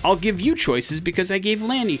Shakur? I'll give you choices because I gave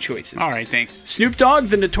Lanny choices. All right, thanks. Snoop Dogg,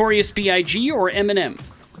 the Notorious B.I.G., or Eminem?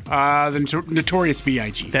 The Notorious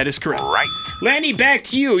B.I.G. That is correct. Right. Lanny, back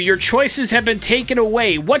to you. Your choices have been taken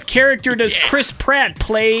away. What character does Chris Pratt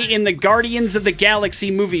play in the Guardians of the Galaxy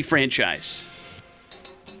movie franchise?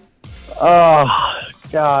 Oh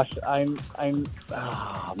gosh, I'm.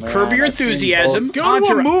 Oh, man, Curb Your I've seen Enthusiasm. both. Go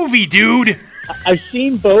to a movie, dude. I've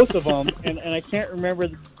seen both of them, and I can't remember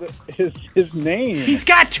his name. He's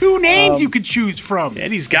got 2 names you could choose from.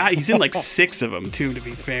 And he's in like 6 of them too, to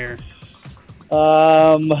be fair.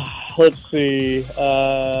 Let's see.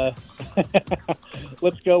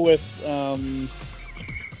 Let's go with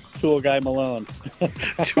Tool Guy Malone.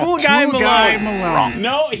 Tool Guy Malone.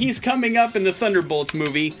 No, he's coming up in the Thunderbolts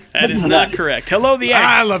movie. That is not correct. Hello, the X.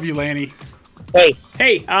 I love you, Lanny.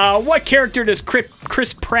 Hey, what character does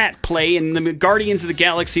Chris Pratt play in the Guardians of the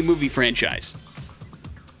Galaxy movie franchise?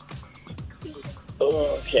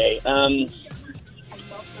 Okay. Can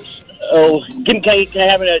I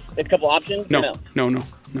have a couple options? No.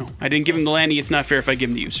 I didn't give him to Lanny. It's not fair if I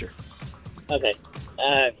give him to you, sir. Okay.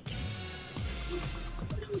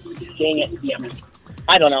 Dang it. Yeah.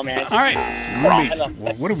 I don't know, man. All right.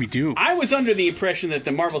 What do we do? I was under the impression that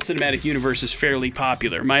the Marvel Cinematic Universe is fairly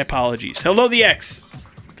popular. My apologies. Hello, the X.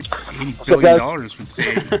 $80 billion would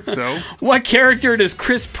say so. What character does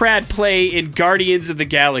Chris Pratt play in Guardians of the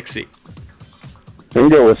Galaxy? I'm going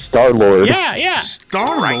to go with Star-Lord. Yeah.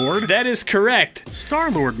 Star-Lord? That is correct.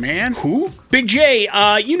 Star-Lord, man. Who? Big J,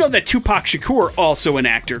 you know that Tupac Shakur also an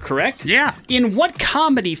actor, correct? Yeah. In what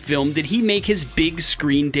comedy film did he make his big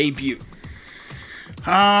screen debut?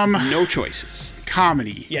 No choices.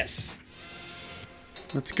 Comedy. Yes.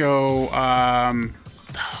 Let's go, oh, man.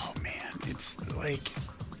 It's like...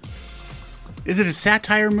 Is it a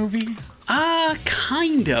satire movie?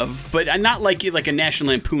 Kind of, but not like a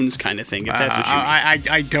National Lampoon's kind of thing, if that's what you mean.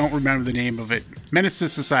 I don't remember the name of it. Menace to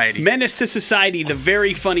Society. Menace to Society, the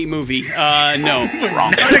very funny movie. No.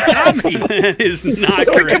 Wrong. Not a comedy. That is not It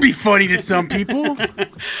correct. could be funny to some people.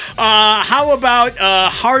 How about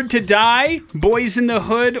Hard to Die, Boys in the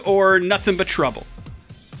Hood, or Nothing But Trouble?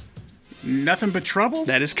 Nothing But Trouble?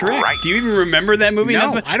 That is correct. Right. Do you even remember that movie?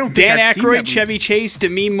 No, I don't think Dan I've seen Aykroyd, that Chevy Chase,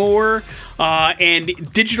 Demi Moore, and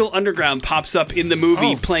Digital Underground pops up in the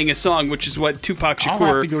movie playing a song, which is what Tupac Shakur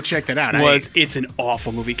I'll have to go check that out. It's an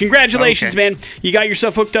awful movie. Congratulations, man. You got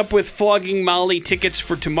yourself hooked up with Flogging Molly tickets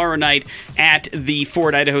for tomorrow night at the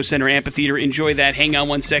Ford Idaho Center Amphitheater. Enjoy that. Hang on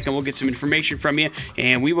 1 second. We'll get some information from you,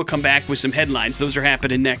 and we will come back with some headlines. Those are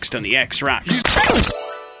happening next on the X Rocks.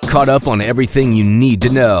 Caught up on everything you need to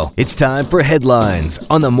know. It's time for Headlines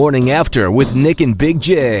on the Morning After with Nick and Big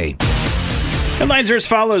J. Headlines are as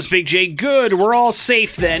follows, Big J. Good, we're all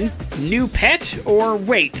safe then. New pet or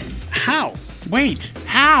wait? How? Wait,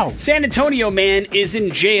 how? San Antonio man is in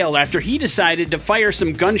jail after he decided to fire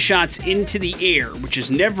some gunshots into the air, which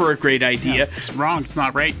is never a great idea. Yeah, it's wrong. It's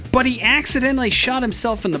not right. But he accidentally shot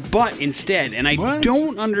himself in the butt instead, and I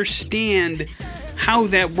don't understand how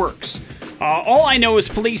that works. All I know is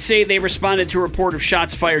police say they responded to a report of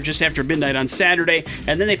shots fired just after midnight on Saturday,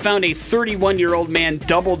 and then they found a 31-year-old man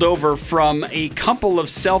doubled over from a couple of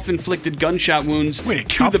self-inflicted gunshot wounds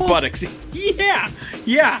to the buttocks.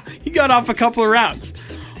 Yeah, he got off a couple of rounds.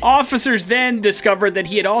 Officers then discovered that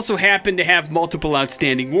he had also happened to have multiple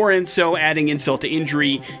outstanding warrants, so adding insult to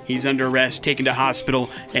injury, he's under arrest, taken to hospital,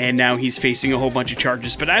 and now he's facing a whole bunch of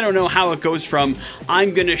charges. But I don't know how it goes from,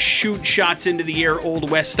 I'm gonna shoot shots into the air Old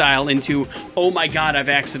West style, into, oh my god, I've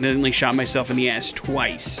accidentally shot myself in the ass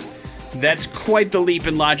twice. That's quite the leap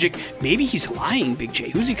in logic. Maybe he's lying, Big J.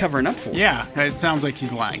 Who's he covering up for? Yeah, it sounds like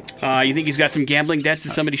he's lying. You think he's got some gambling debts that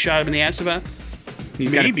somebody shot him in the ass about?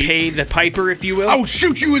 He's got to pay the piper, if you will. I'll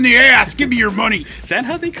shoot you in the ass. Give me your money. Is that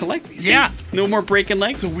how they collect these days? No more breaking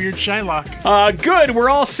legs? It's a weird Shylock. Good. We're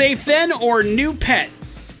all safe then, or new pet?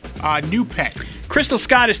 New pet. Crystal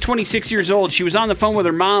Scott is 26 years old. She was on the phone with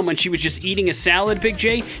her mom when she was just eating a salad, Big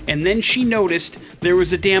J, and then she noticed there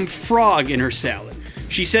was a damn frog in her salad.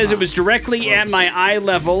 She says it was directly at my eye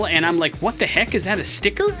level, and I'm like, what the heck? Is that a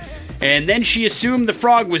sticker? And then she assumed the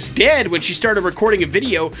frog was dead when she started recording a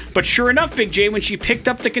video, but sure enough, Big J, when she picked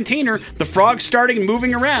up the container, the frog started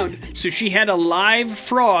moving around, so she had a live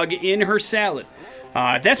frog in her salad.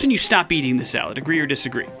 That's when you stop eating the salad, agree or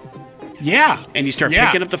disagree? Yeah. And you start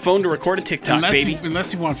picking up the phone to record a TikTok, baby.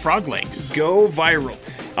 Unless you want frog legs. Go viral.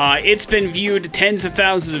 It's been viewed tens of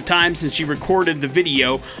thousands of times since she recorded the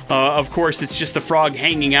video. Of course, it's just the frog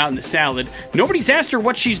hanging out in the salad. Nobody's asked her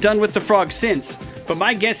what she's done with the frog since. But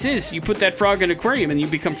my guess is you put that frog in an aquarium and you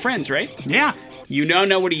become friends, right? Yeah. You now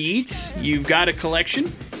know what he eats. You've got a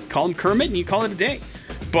collection. Call him Kermit and you call it a day.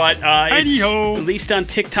 But it's at least on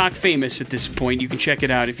TikTok famous at this point. You can check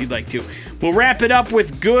it out if you'd like to. We'll wrap it up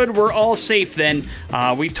with good. We're all safe then.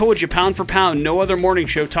 We've told you pound for pound, no other morning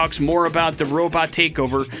show talks more about the robot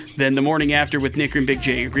takeover than the morning after with Nick and Big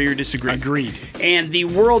J. Agree or disagree? Agreed. And the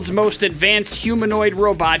world's most advanced humanoid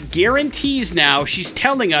robot guarantees now, she's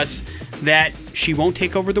telling us that she won't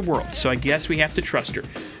take over the world. So I guess we have to trust her.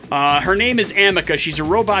 Her name is Amica. She's a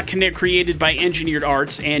robot created by Engineered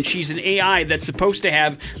Arts, and she's an AI that's supposed to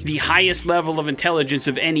have the highest level of intelligence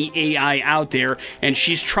of any AI out there, and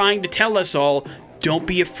she's trying to tell us all, don't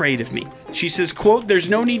be afraid of me. She says, quote, there's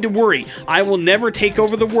no need to worry. I will never take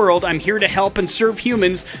over the world. I'm here to help and serve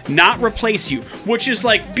humans, not replace you. Which is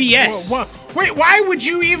like BS. Wait, why would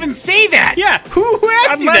you even say that? Yeah, who asked you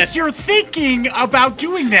that? Unless you're thinking about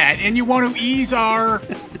doing that and you want to ease our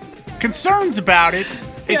concerns about it.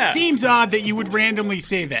 It seems odd that you would randomly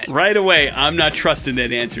say that. Right away, I'm not trusting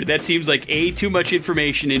that answer. That seems like A, too much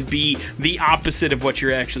information, and B, the opposite of what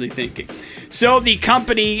you're actually thinking. So the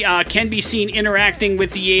company can be seen interacting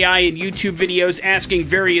with the AI in YouTube videos, asking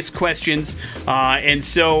various questions. And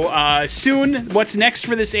so soon, what's next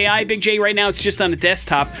for this AI, Big J? Right now, it's just on a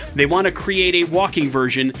desktop. They want to create a walking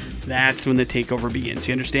version. That's when the takeover begins.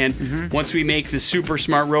 You understand? Mm-hmm. Once we make the super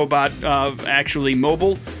smart robot actually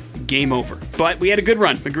mobile, game over. But we had a good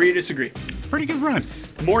run. Agree or disagree? Pretty good run.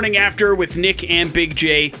 Morning After with Nick and Big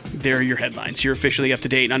J. There are your headlines. You're officially up to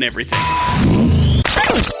date on everything.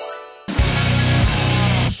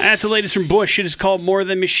 That's the latest from Bush. It is called More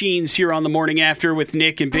Than Machines here on the Morning After with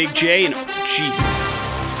Nick and Big J. And Jesus.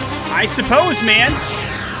 I suppose, man,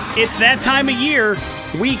 it's that time of year.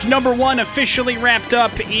 Week number 1 officially wrapped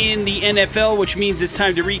up in the NFL, which means it's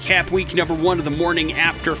time to recap week number 1 of the Morning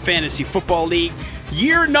After Fantasy Football League.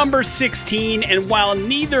 Year number 16, and while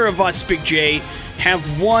neither of us, Big J,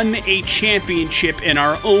 have won a championship in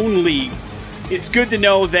our own league, it's good to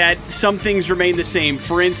know that some things remain the same.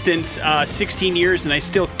 For instance, 16 years and I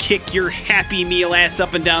still kick your Happy Meal ass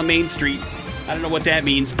up and down Main Street. I don't know what that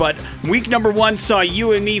means, but week number 1 saw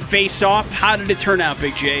you and me face off. How did it turn out,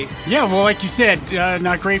 Big J? Yeah, well, like you said,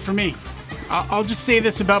 not great for me. I'll just say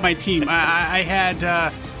this about my team. I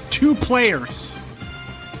had 2 players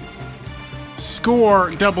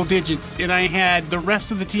score double digits, and I had the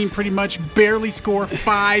rest of the team pretty much barely score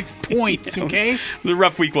 5 points, okay? It was a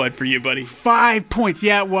rough week 1 for you, buddy. 5 points,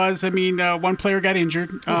 yeah, it was. I mean, one player got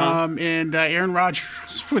injured, and Aaron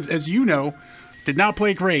Rodgers, was, as you know, did not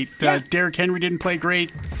play great. Derrick Henry didn't play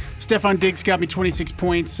great. Stephon Diggs got me 26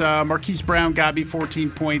 points. Marquise Brown got me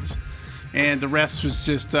 14 points, and the rest was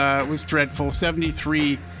just was dreadful,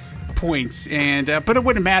 73 points. And but it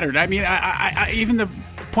wouldn't have mattered. I mean, I even the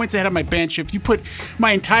points I had on my bench, if you put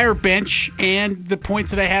my entire bench and the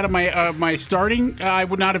points that I had on my starting, I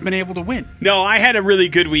would not have been able to win. No, I had a really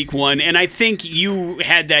good week 1, and I think you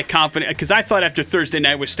had that confidence, because I thought after Thursday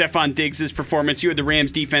night with Stephon Diggs' performance, you had the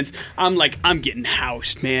Rams defense, I'm like, I'm getting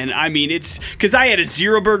housed, man. I mean, it's because I had a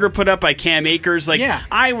 0 burger put up by Cam Akers. Like,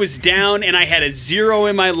 I was down, and I had a 0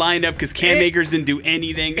 in my lineup because Cam Akers didn't do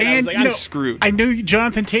anything, and I was like, I'm screwed. I knew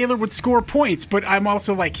Jonathan Taylor would score points, but I'm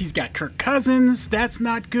also like, he's got Kirk Cousins. That's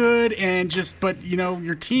not good, but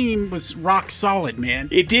your team was rock solid, man.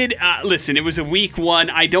 It did. Listen, it was a week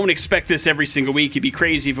 1. I don't expect this every single week. It'd be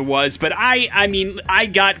crazy if it was, but I mean, I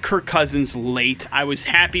got Kirk Cousins late. I was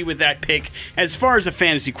happy with that pick. As far as a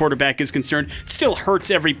fantasy quarterback is concerned, it still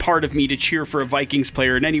hurts every part of me to cheer for a Vikings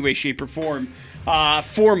player in any way, shape, or form.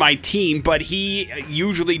 For my team, but he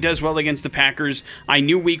usually does well against the Packers. I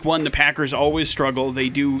knew week 1 the Packers always struggle. They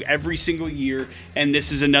do every single year, and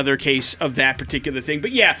this is another case of that particular thing.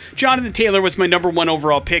 But yeah, Jonathan Taylor was my number 1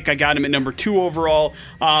 overall pick. I got him at number 2 overall.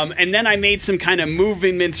 And then I made some kind of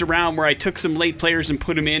movements around where I took some late players and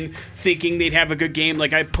put them in, thinking they'd have a good game.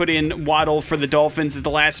 Like I put in Waddle for the Dolphins at the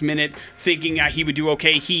last minute, thinking he would do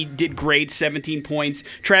okay. He did great, 17 points.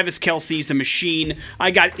 Travis Kelce's a machine. I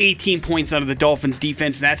got 18 points out of the Dolphins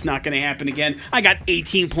defense. That's not going to happen again. I got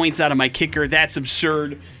 18 points out of my kicker. That's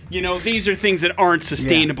absurd. These are things that aren't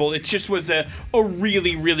sustainable. Yeah. It just was a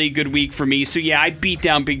really, really good week for me. So, yeah, I beat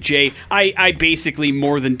down Big J. I basically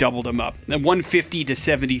more than doubled him up. 150 to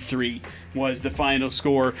 73 was the final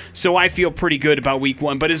score. So I feel pretty good about week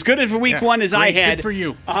 1. But as good of a week 1 as I had, good for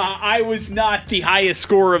you. I was not the highest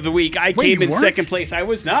scorer of the week. I came in second place. I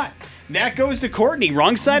was not. That goes to Courtney.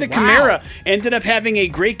 Wrong side of Kamara. Ended up having a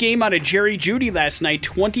great game out of Jerry Jeudy last night.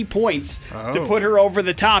 20 points to put her over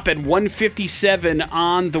the top at 157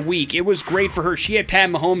 on the week. It was great for her. She had Pat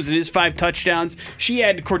Mahomes and his 5 touchdowns. She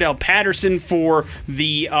had Cordell Patterson for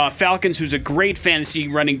the Falcons, who's a great fantasy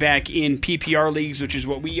running back in PPR leagues, which is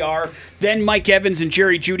what we are. Then Mike Evans and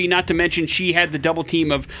Jerry Jeudy, not to mention she had the double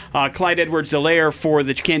team of Clyde Edwards-Helaire for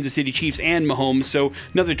the Kansas City Chiefs and Mahomes. So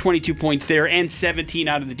another 22 points there and 17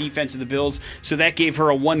 out of the defense of the Bills. So that gave her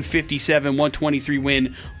a 157-123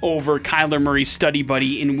 win over Kyler Murray's study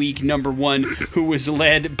buddy in week number 1, who was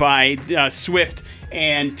led by Swift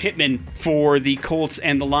and Pittman for the Colts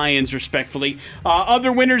and the Lions, respectfully.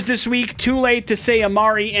 Other winners this week, too late to say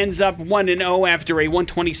Amari ends up 1-0 after a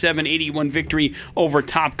 127-81 victory over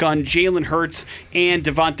Top Gun. Jalen Hurts and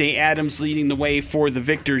Devontae Adams leading the way for the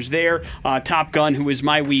victors there. Top Gun, who is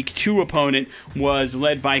my Week 2 opponent, was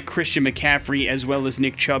led by Christian McCaffrey as well as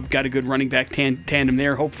Nick Chubb. Got a good running back tandem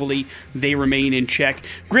there. Hopefully they remain in check.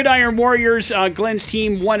 Gridiron Warriors, Glenn's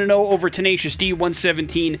team 1-0 over Tenacious D,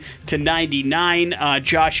 117-99.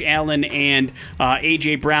 Josh Allen and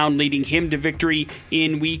A.J. Brown leading him to victory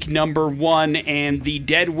in week number 1. And the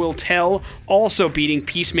Dead Will Tell also beating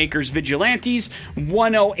Peacemakers Vigilantes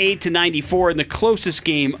 108-94 in the closest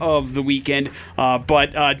game of the weekend.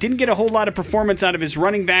 But didn't get a whole lot of performance out of his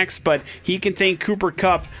running backs, but he can thank Cooper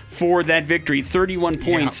Kupp for that victory. 31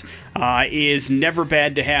 points. Is never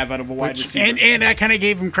bad to have out of a wide receiver. And I kind of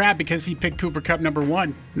gave him crap because he picked Cooper Kupp number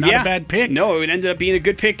 1. Not a bad pick. No, it ended up being a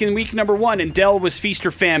good pick in week number 1, and Dell was feast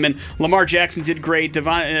or famine. Lamar Jackson did great.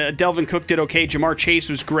 Delvin Cook did okay. Jamar Chase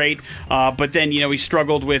was great. But then, he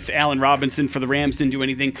struggled with Allen Robinson for the Rams, didn't do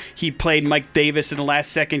anything. He played Mike Davis in the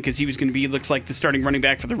last second because he was going to be, looks like, the starting running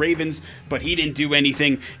back for the Ravens, but he didn't do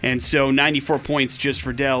anything. And so 94 points just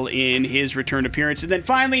for Dell in his return appearance. And then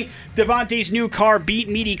finally, Devontae's new car beat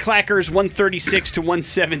Meaty Clackers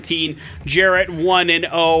 136-117. Jarrett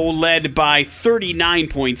 1-0, led by 39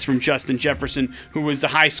 points from Justin Jefferson, who was the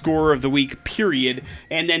high scorer of the week, period.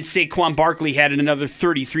 And then Saquon Barkley had another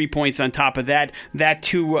 33 points on top of that. That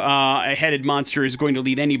two-headed monster is going to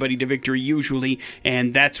lead anybody to victory usually,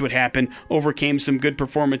 and that's what happened. Overcame some good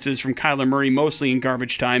performances from Kyler Murray, mostly in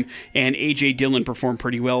garbage time, and A.J. Dillon performed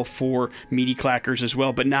pretty well for Meaty Clackers as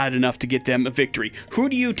well, but not enough to get them a victory. Who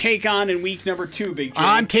do you take on in week number 2, Big J?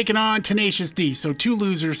 I'm taking on Tenacious D, so 2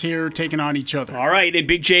 losers here taking on each other. All right, and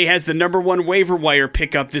Big J has the number 1 waiver wire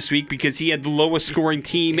pickup this week because he had the lowest scoring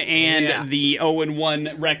team and the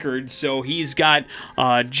 0-1 record. So he's got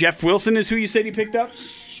Jeff Wilson is who you said he picked up?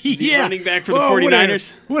 The running back for the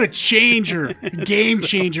 49ers. What a changer. Game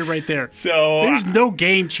changer right there. So there's no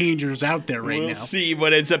game changers out there right now. We'll see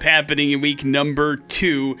what ends up happening in week number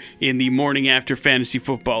 2 in the Morning After Fantasy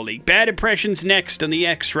Football League. Bad impressions next on the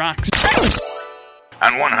X Rocks.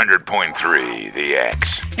 On 100.3, The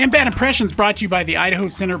X. And Bad Impressions brought to you by the Idaho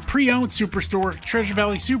Center Pre-Owned Superstore, Treasure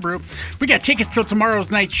Valley Subaru. We got tickets till tomorrow's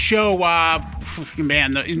night's show.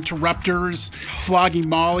 The Interrupters, Flogging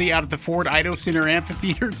Molly out at the Ford Idaho Center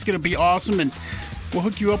Amphitheater. It's going to be awesome, and we'll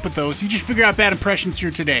hook you up with those. You just figure out Bad Impressions here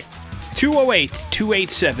today.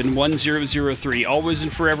 208-287-1003. Always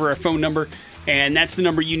and forever our phone number. And that's the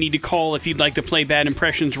number you need to call if you'd like to play Bad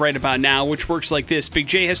Impressions right about now, which works like this. Big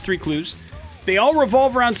J has 3 clues. They all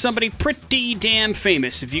revolve around somebody pretty damn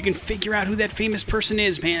famous. If you can figure out who that famous person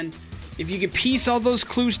is, man, if you can piece all those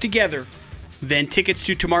clues together, then tickets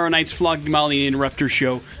to tomorrow night's Flogging Molly and Interrupter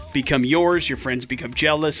show become yours. Your friends become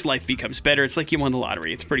jealous. Life becomes better. It's like you won the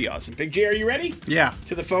lottery. It's pretty awesome. Big J, are you ready? Yeah.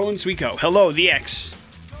 To the phones we go. Hello, the X.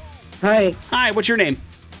 Hi. Hi, what's your name?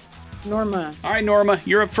 Norma. All right, Norma,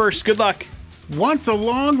 you're up first. Good luck. Once a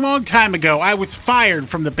long, long time ago, I was fired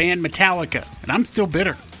from the band Metallica, and I'm still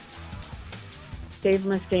bitter. Dave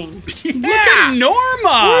Mustaine. Look at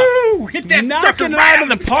Norma! Woo! Hit that knocking sucker it right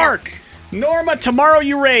out of the park. Norma, tomorrow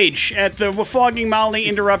you rage at the Flogging Molly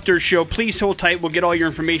Interrupters show. Please hold tight. We'll get all your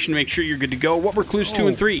information to make sure you're good to go. What were clues 2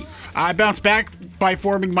 and 3? I bounced back by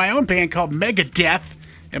forming my own band called Megadeth,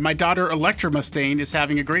 and my daughter Electra Mustaine is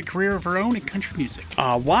having a great career of her own in country music.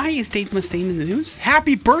 Why is Dave Mustaine in the news?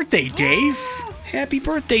 Happy birthday, Dave! Happy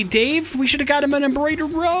birthday, Dave. We should have got him an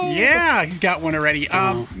embroidered robe. Yeah, he's got one already.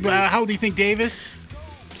 How old do you think Dave is?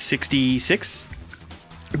 66?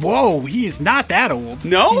 Whoa, he is not that old.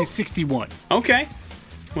 No? He's 61. Okay.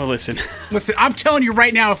 Well, listen. Listen, I'm telling you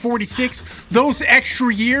right now, at 46, those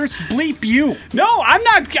extra years, bleep you. No, I'm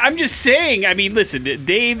not. I'm just saying. I mean, listen,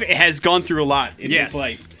 Dave has gone through a lot in his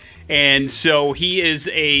life. And so he is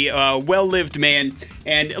a well-lived man.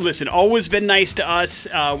 And listen, always been nice to us.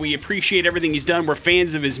 We appreciate everything he's done. We're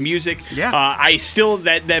fans of his music. Yeah. I still,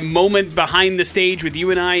 that moment behind the stage with you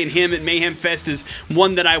and I and him at Mayhem Fest is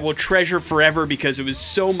one that I will treasure forever because it was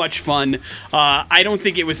so much fun. I don't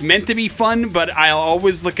think it was meant to be fun, but I'll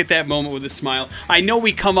always look at that moment with a smile. I know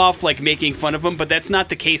we come off like making fun of him, but that's not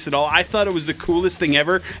the case at all. I thought it was the coolest thing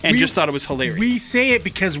ever and just thought it was hilarious. We say it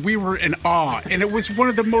because we were in awe, and it was one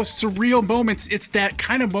of the most surreal moments. It's that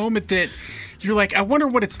kind of moment that you're like, I wonder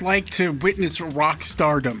what it's like to witness rock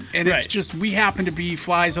stardom. And it's just, we happen to be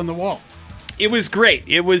flies on the wall. It was great.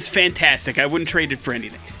 It was fantastic. I wouldn't trade it for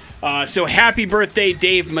anything. So happy birthday,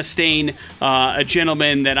 Dave Mustaine, a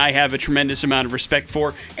gentleman that I have a tremendous amount of respect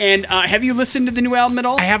for. And have you listened to the new album at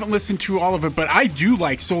all? I haven't listened to all of it, but I do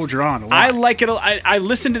like Soldier On a lot. I like it. I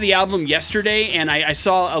listened to the album yesterday, and I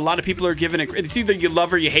saw a lot of people are giving it. It's either you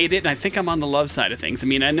love or you hate it, and I think I'm on the love side of things. I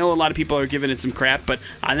mean, I know a lot of people are giving it some crap, but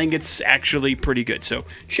I think it's actually pretty good. So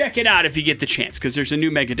check it out if you get the chance, because there's a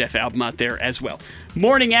new Megadeth album out there as well.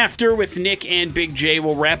 Morning After with Nick and Big J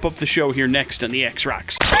will wrap up the show here next on the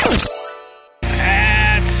X-Rocks.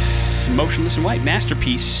 That's Motionless in White,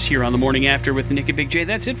 Masterpiece, here on the Morning After with Nick and Big J.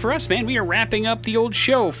 That's it for us, man. We are wrapping up the old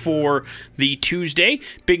show for the Tuesday.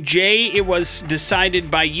 Big J, it was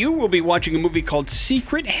decided by you. We'll be watching a movie called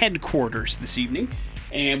Secret Headquarters this evening,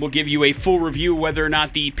 and we'll give you a full review whether or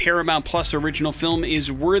not the Paramount Plus original film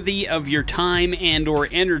is worthy of your time and or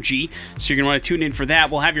energy. So you're going to want to tune in for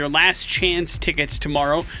that. We'll have your last chance tickets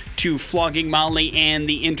tomorrow to Flogging Molly and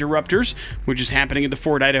the Interrupters, which is happening at the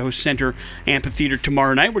Ford Idaho Center Amphitheater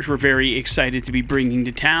tomorrow night, which we're very excited to be bringing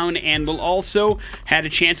to town. And we'll also had a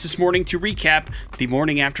chance this morning to recap the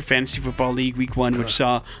Morning After Fantasy Football League Week 1, which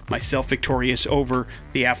saw myself victorious over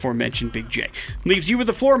the aforementioned Big J. Leaves you with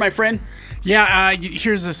the floor, my friend. Yeah,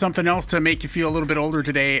 here's something else to make you feel a little bit older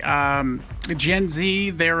today. Gen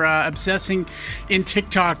Z, they're obsessing in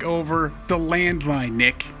TikTok over the landline,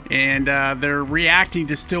 Nick. And they're reacting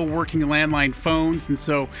to still working landline phones. And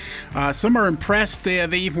so some are impressed. They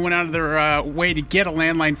even went out of their way to get a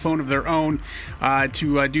landline phone of their own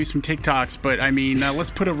to do some TikToks. But, I mean, let's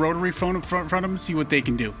put a rotary phone in front of them and see what they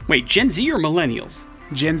can do. Wait, Gen Z or millennials?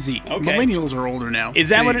 Gen Z. Okay. Millennials are older now.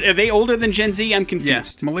 Are they older than Gen Z? I'm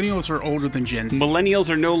confused. Yeah, millennials are older than Gen Z. Millennials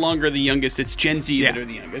are no longer the youngest. It's Gen Z that are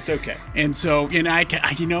the youngest. Okay. And so, you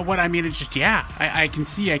know what? I mean, it's just, I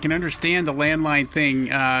can understand the landline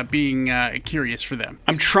thing being curious for them.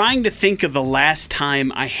 I'm trying to think of the last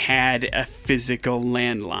time I had a physical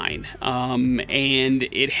landline. And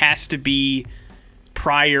it has to be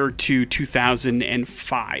prior to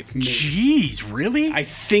 2005. Maybe. Jeez, really? I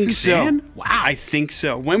think Since so. then? Wow. I think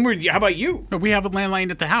so. How about you? We have a landline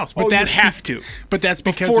at the house. But you have to. But that's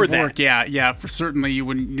because Before of work. Yeah. For certainly, you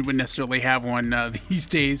wouldn't necessarily have one these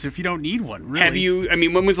days if you don't need one, really. Have you,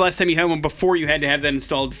 when was the last time you had one before you had to have that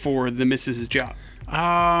installed for the missus's job?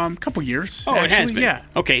 Couple years. Oh, actually, it has been. Yeah.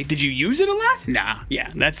 Okay. Did you use it a lot? Nah. Yeah,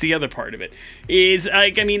 that's the other part of it.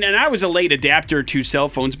 And I was a late adapter to cell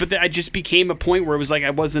phones, but I just became a point where it was like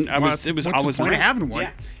What's the point of having one?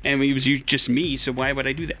 Yeah. And it was just me, so why would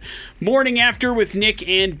I do that? Morning After with Nick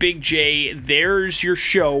and Big J. There's your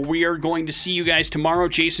show. We are going to see you guys tomorrow.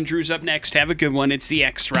 Jason Drew's up next. Have a good one. It's the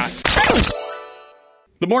X-Rocks.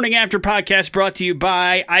 The Morning After podcast brought to you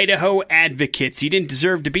by Idaho Advocates. You didn't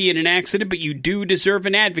deserve to be in an accident, but you do deserve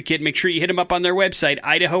an advocate. Make sure you hit them up on their website,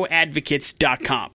 idahoadvocates.com.